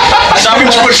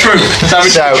 Savage but true.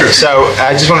 So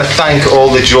I just want to thank all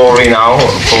the jury now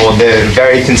for the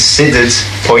very considered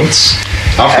points.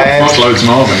 I've got loads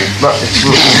more, mate.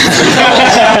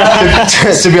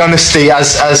 To be honest, Steve,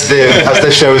 as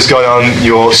the show's gone on,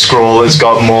 your scroll has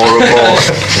got more and more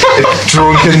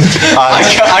drunken.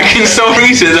 I can still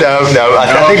read it. No, I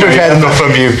think we've heard enough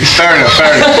from you. Fair enough.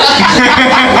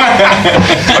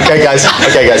 Okay,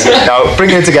 guys. Now,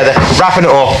 bringing it together, wrapping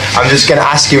it up, I'm just going to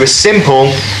ask you a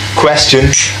simple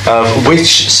question of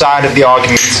which side of the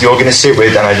argument you're going to sit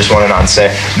with, and I just want an answer.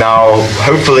 Now,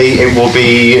 hopefully it will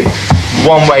be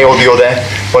one way or the other,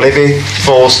 but if it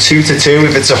falls 2-2,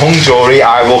 if it's a hung jury,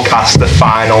 I will cast the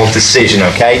final decision,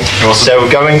 okay? Awesome. So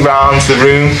going round the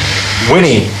room,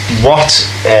 Winnie,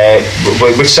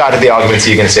 which side of the argument are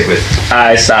you going to sit with?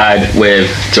 I side with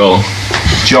Joel.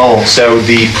 Joel, so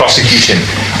the prosecution.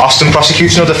 Austin,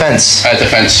 prosecution or defence?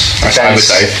 Defence, I would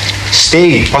say.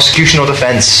 Steve, prosecution or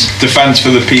defence? Defence for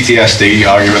the PTSD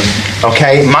argument.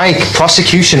 Okay, Mike,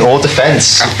 prosecution or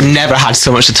defence? I've never had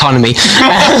so much autonomy.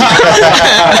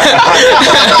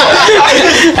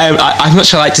 I'd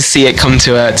much like to see it come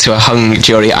to a hung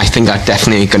jury. I think I'm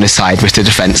definitely going to side with the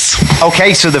defence.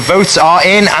 Okay, so the votes are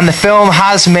in, and the film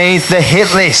has made the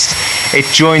hit list. It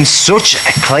joins such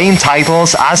acclaimed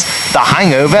titles as The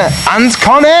Hangover and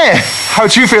Con Air. How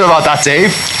do you feel about that,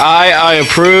 Dave? I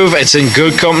approve. It's in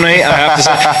good company. I have to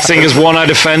say, seeing as one I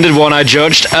defended, one I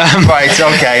judged. Right.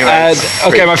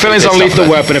 Okay, my feelings on Lethal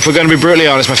Weapon, if we're going to be brutally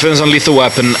honest, my feelings on Lethal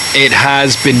Weapon, it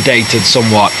has been dated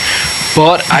somewhat.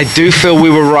 But I do feel we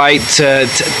were right to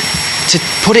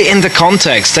put it into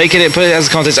context, put it as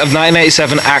a context of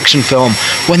 1987 action film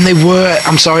when they were,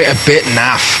 I'm sorry, a bit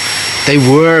naff. they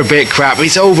were a bit crap.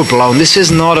 It's overblown. This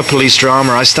is not a police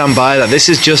drama. I stand by that. This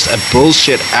is just a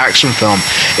bullshit action film.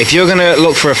 If you're going to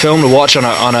look for a film to watch on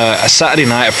a Saturday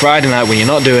night, a Friday night when you're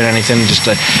not doing anything, just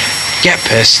to get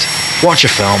pissed, watch a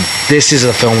film. This is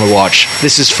a film to watch.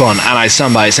 This is fun, and I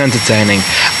stand by. It's entertaining.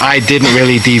 I didn't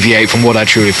really deviate from what I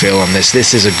truly feel on this.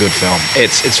 This is a good film.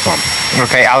 It's fun.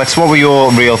 Okay, Alex, what were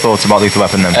your real thoughts about Lethal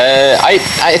Weapon then?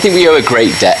 I think we owe a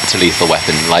great debt to Lethal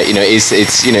Weapon. Like, you know, it's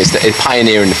a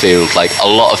pioneer in the field. Like, a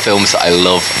lot of films that I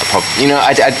love are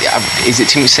is it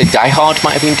too much to say Die Hard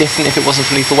might have been different if it wasn't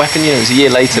for Lethal Weapon? You know, it was a year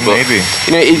later, but maybe.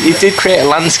 You know, it did create a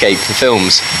landscape for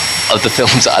films of the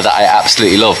films that I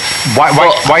absolutely love.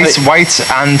 White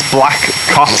and black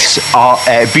cops are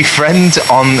befriend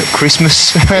on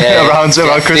Christmas around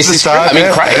Christmas time. I mean,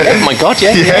 oh my God,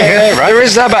 yeah, right. There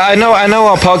is that, but I know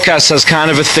our podcast has kind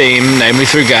of a theme, namely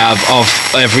through Gav, of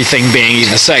everything being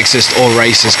either sexist or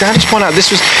racist. Can I just point out,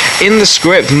 this was in the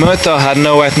script. Murtaugh had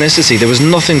no ethnicity. There was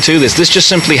nothing to this. This just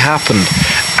simply happened,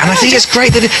 and I think it's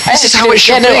great that this is how it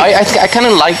should be. I kind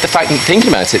of like the fact, thinking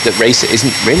about it, that race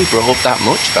isn't really brought up that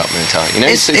much about Murtaugh. You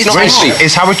know, it's not actually.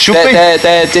 It's how it should be.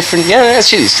 They're different. Yeah,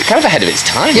 actually, it's kind of ahead of its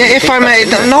time. Yeah, if I may,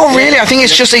 not really. I think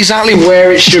it's just exactly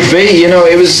where it should be. You know,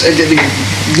 it was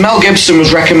Mel Gibson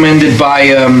was recommended by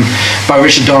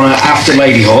Richard Donner after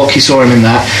Lady Hawk. He saw him in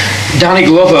that. Danny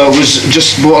Glover was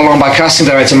just brought along by casting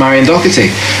director Marion Doherty,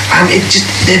 and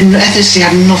ethnicity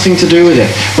had nothing to do with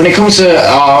it. When it comes to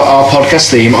our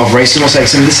podcast theme of racism or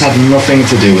sexism, this had nothing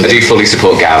to do with it. I do fully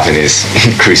support Gav in his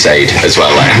crusade as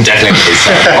well. Like, definitely his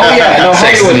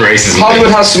sexism and racism.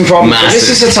 Hollywood has some problems. This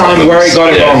is a time where it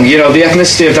got it wrong. You know, the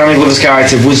ethnicity of Danny Glover's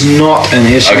character was not an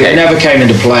issue. Okay. It never came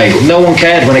into play. No one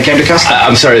cared when it came to casting.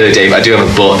 I'm sorry though, Dave. I do have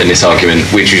a but in this argument,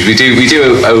 which is we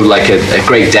do owe like a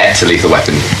great debt to Lethal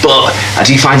Weapon, but I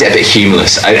do find it a bit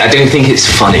humorless. I don't think it's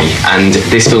funny, and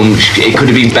this film, it could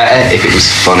have been better if it was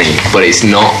funny, but it's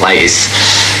not. Like, it's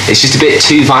just a bit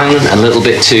too violent, a little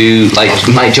bit too, like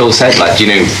Mike Joel said, like, you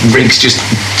know, Riggs just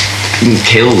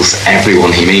kills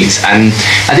everyone he meets, and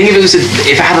I think if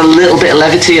it had a little bit of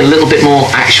levity, a little bit more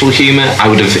actual humour, I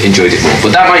would have enjoyed it more.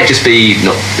 But that might just be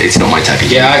it's not my type of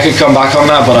humour. Yeah, I could come back on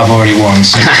that, but I've already won.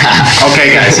 So.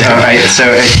 Okay, guys. All right.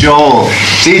 So, Joel,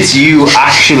 did you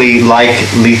actually like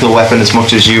Lethal Weapon as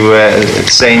much as you were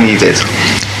saying you did?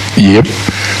 Yep.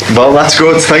 Well, that's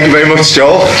good. Thank you very much,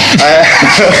 Joel.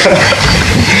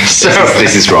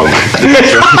 This is wrong.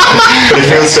 It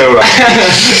feels so right.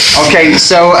 Okay,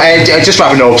 so just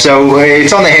wrapping up. So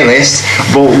it's on the hit list,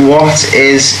 but what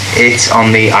is it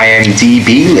on the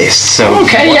IMDb list? So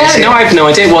okay, yeah, no, I have no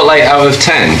idea. What, like, out of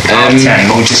 10? Out of 10,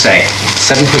 what would you say?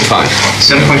 7.5.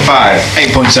 7.5.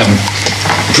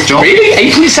 8.7. Joel? Really?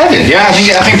 8.7? Yeah, I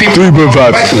think people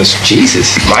 3.5. back to this.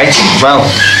 Jesus. Right. Well,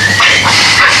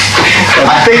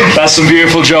 I think That's some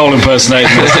beautiful Joel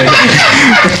impersonation.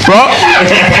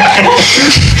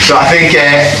 so. I think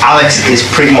Alex is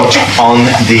pretty much on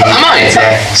the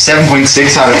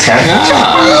 7.6 out of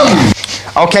 10.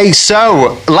 Okay,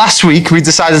 so last week we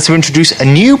decided to introduce a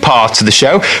new part to the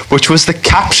show, which was the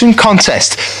caption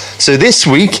contest. So this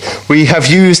week we have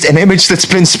used an image that's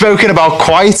been spoken about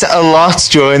quite a lot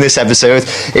during this episode.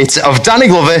 It's of Danny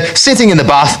Glover sitting in the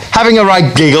bath, having a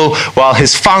right giggle while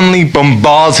his family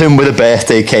bombard him with a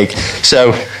birthday cake.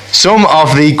 So some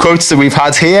of the quotes that we've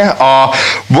had here are,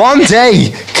 "One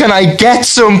day, can I get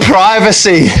some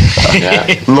privacy?"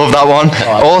 Love that one.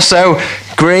 Also,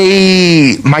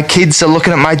 "Great, my kids are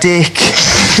looking at my dick."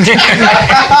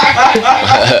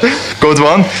 Good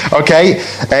one. Okay.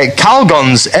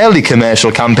 Calgon's early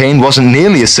commercial campaign wasn't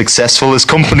nearly as successful as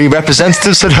company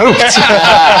representatives had hoped.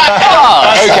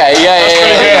 Okay,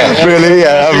 yeah. Really,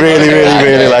 yeah, I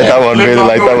really like that one. Really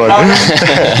like that one.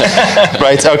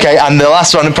 Right, okay, and the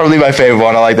last one, and probably my favourite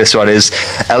one, I like this one, is,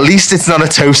 "At least it's not a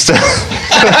toaster."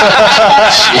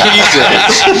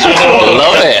 Jesus.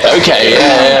 Love it. Okay,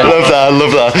 yeah.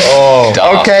 Love that.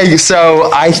 Okay, so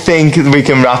I think we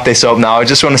can wrap this up now. I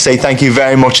just want to say thank you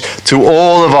very much to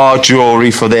all of our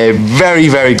jury for their very,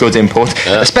 very good input,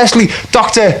 especially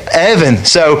Dr. Irvin.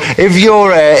 So if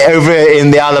you're over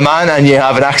in the Isle of Man and you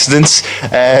have an accident,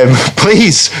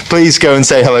 please go and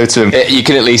say hello to him. You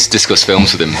can at least discuss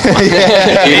films with him.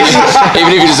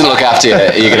 Even if he doesn't look after you,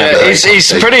 you're going to have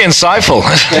He's pretty insightful.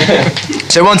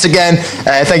 So once again,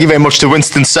 thank you very much to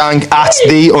Winston Sang at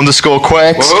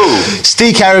 _Quirks,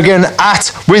 Steve Kerrigan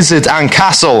at Wizard and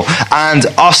Castle, and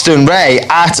Austin Ray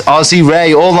at Aussie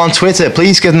Ray, all on Twitter.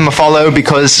 Please give them a follow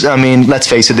because, I mean, let's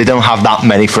face it, they don't have that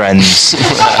many friends.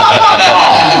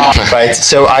 Right,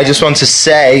 so I just want to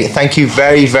say thank you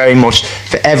very, very much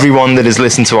for everyone that has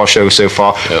listened to our show so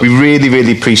far. We really,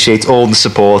 really appreciate all the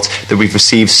support that we've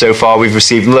received so far. We've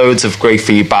received loads of great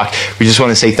feedback. We just want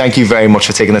to say thank you very much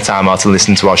for taking the time out to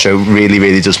listen to our show. Really,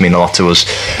 really does mean a lot to us.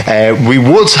 We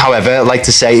would, however, like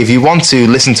to say if you want to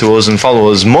listen to us and follow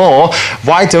us more,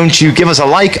 why don't you give us a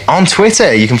like on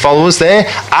Twitter? You can follow us there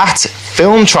at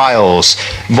Film Trials.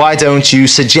 Why don't you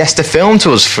suggest a film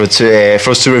to us for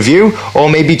us to review, or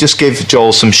maybe just give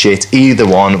Joel some shit? Either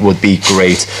one would be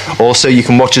great. Also, you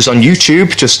can watch us on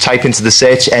YouTube. Just type into the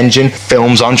search engine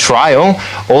Films on Trial.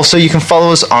 Also, you can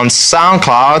follow us on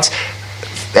SoundCloud.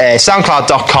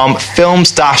 SoundCloud.com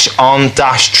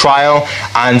films-on-trial,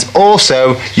 and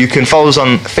also you can follow us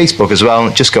on Facebook as well.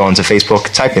 Just go onto Facebook,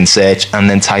 type in search, and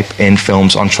then type in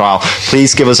Films on Trial.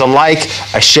 Please give us a like,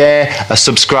 a share, a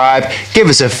subscribe, give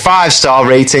us a 5-star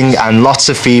rating and lots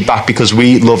of feedback because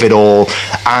we love it all.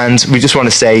 And we just want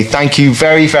to say thank you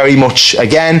very, very much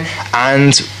again,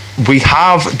 and we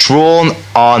have drawn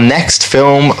our next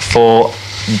film for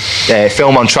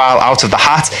Film on Trial out of the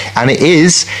hat, and it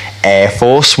is Air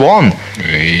Force One.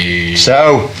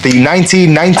 So the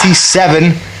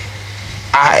 1997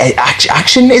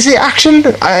 action, is it action?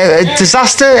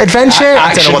 Disaster adventure?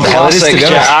 I don't know what the hell it is, to be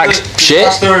honest.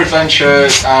 Disaster adventure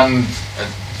and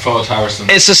Fort Harrison.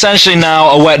 It's essentially now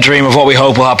a wet dream of what we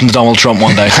hope will happen to Donald Trump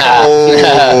one day.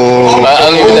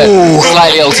 Only with a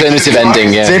slightly alternative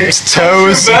ending, yeah. Dipped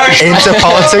toes into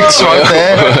politics right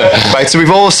there. Right, so we've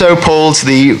also pulled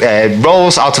the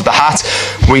roles out of the hat.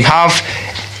 We have,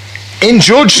 in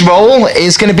judge role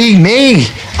is going to be me,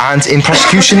 and in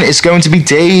prosecution is going to be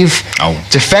Dave.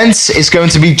 Defense is going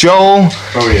to be Joel.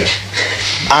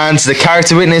 And the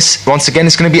character witness once again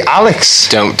is going to be Alex.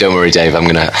 Don't worry, Dave. I'm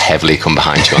going to heavily come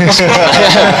behind you on this one.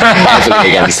 Heavily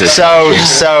against this. So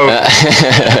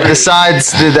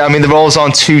besides, the roles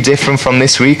aren't too different from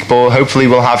this week, but hopefully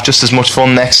we'll have just as much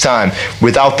fun next time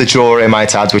without the jaw, I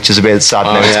might add, which is a bit sad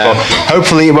news. But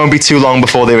hopefully it won't be too long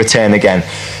before they return again.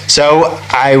 So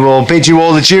I will bid you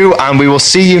all adieu, and we will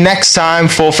see you next time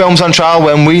for Films on Trial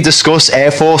when we discuss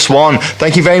Air Force One.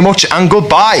 Thank you very much and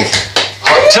goodbye.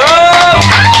 Hot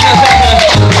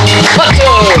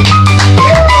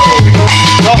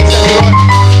tub!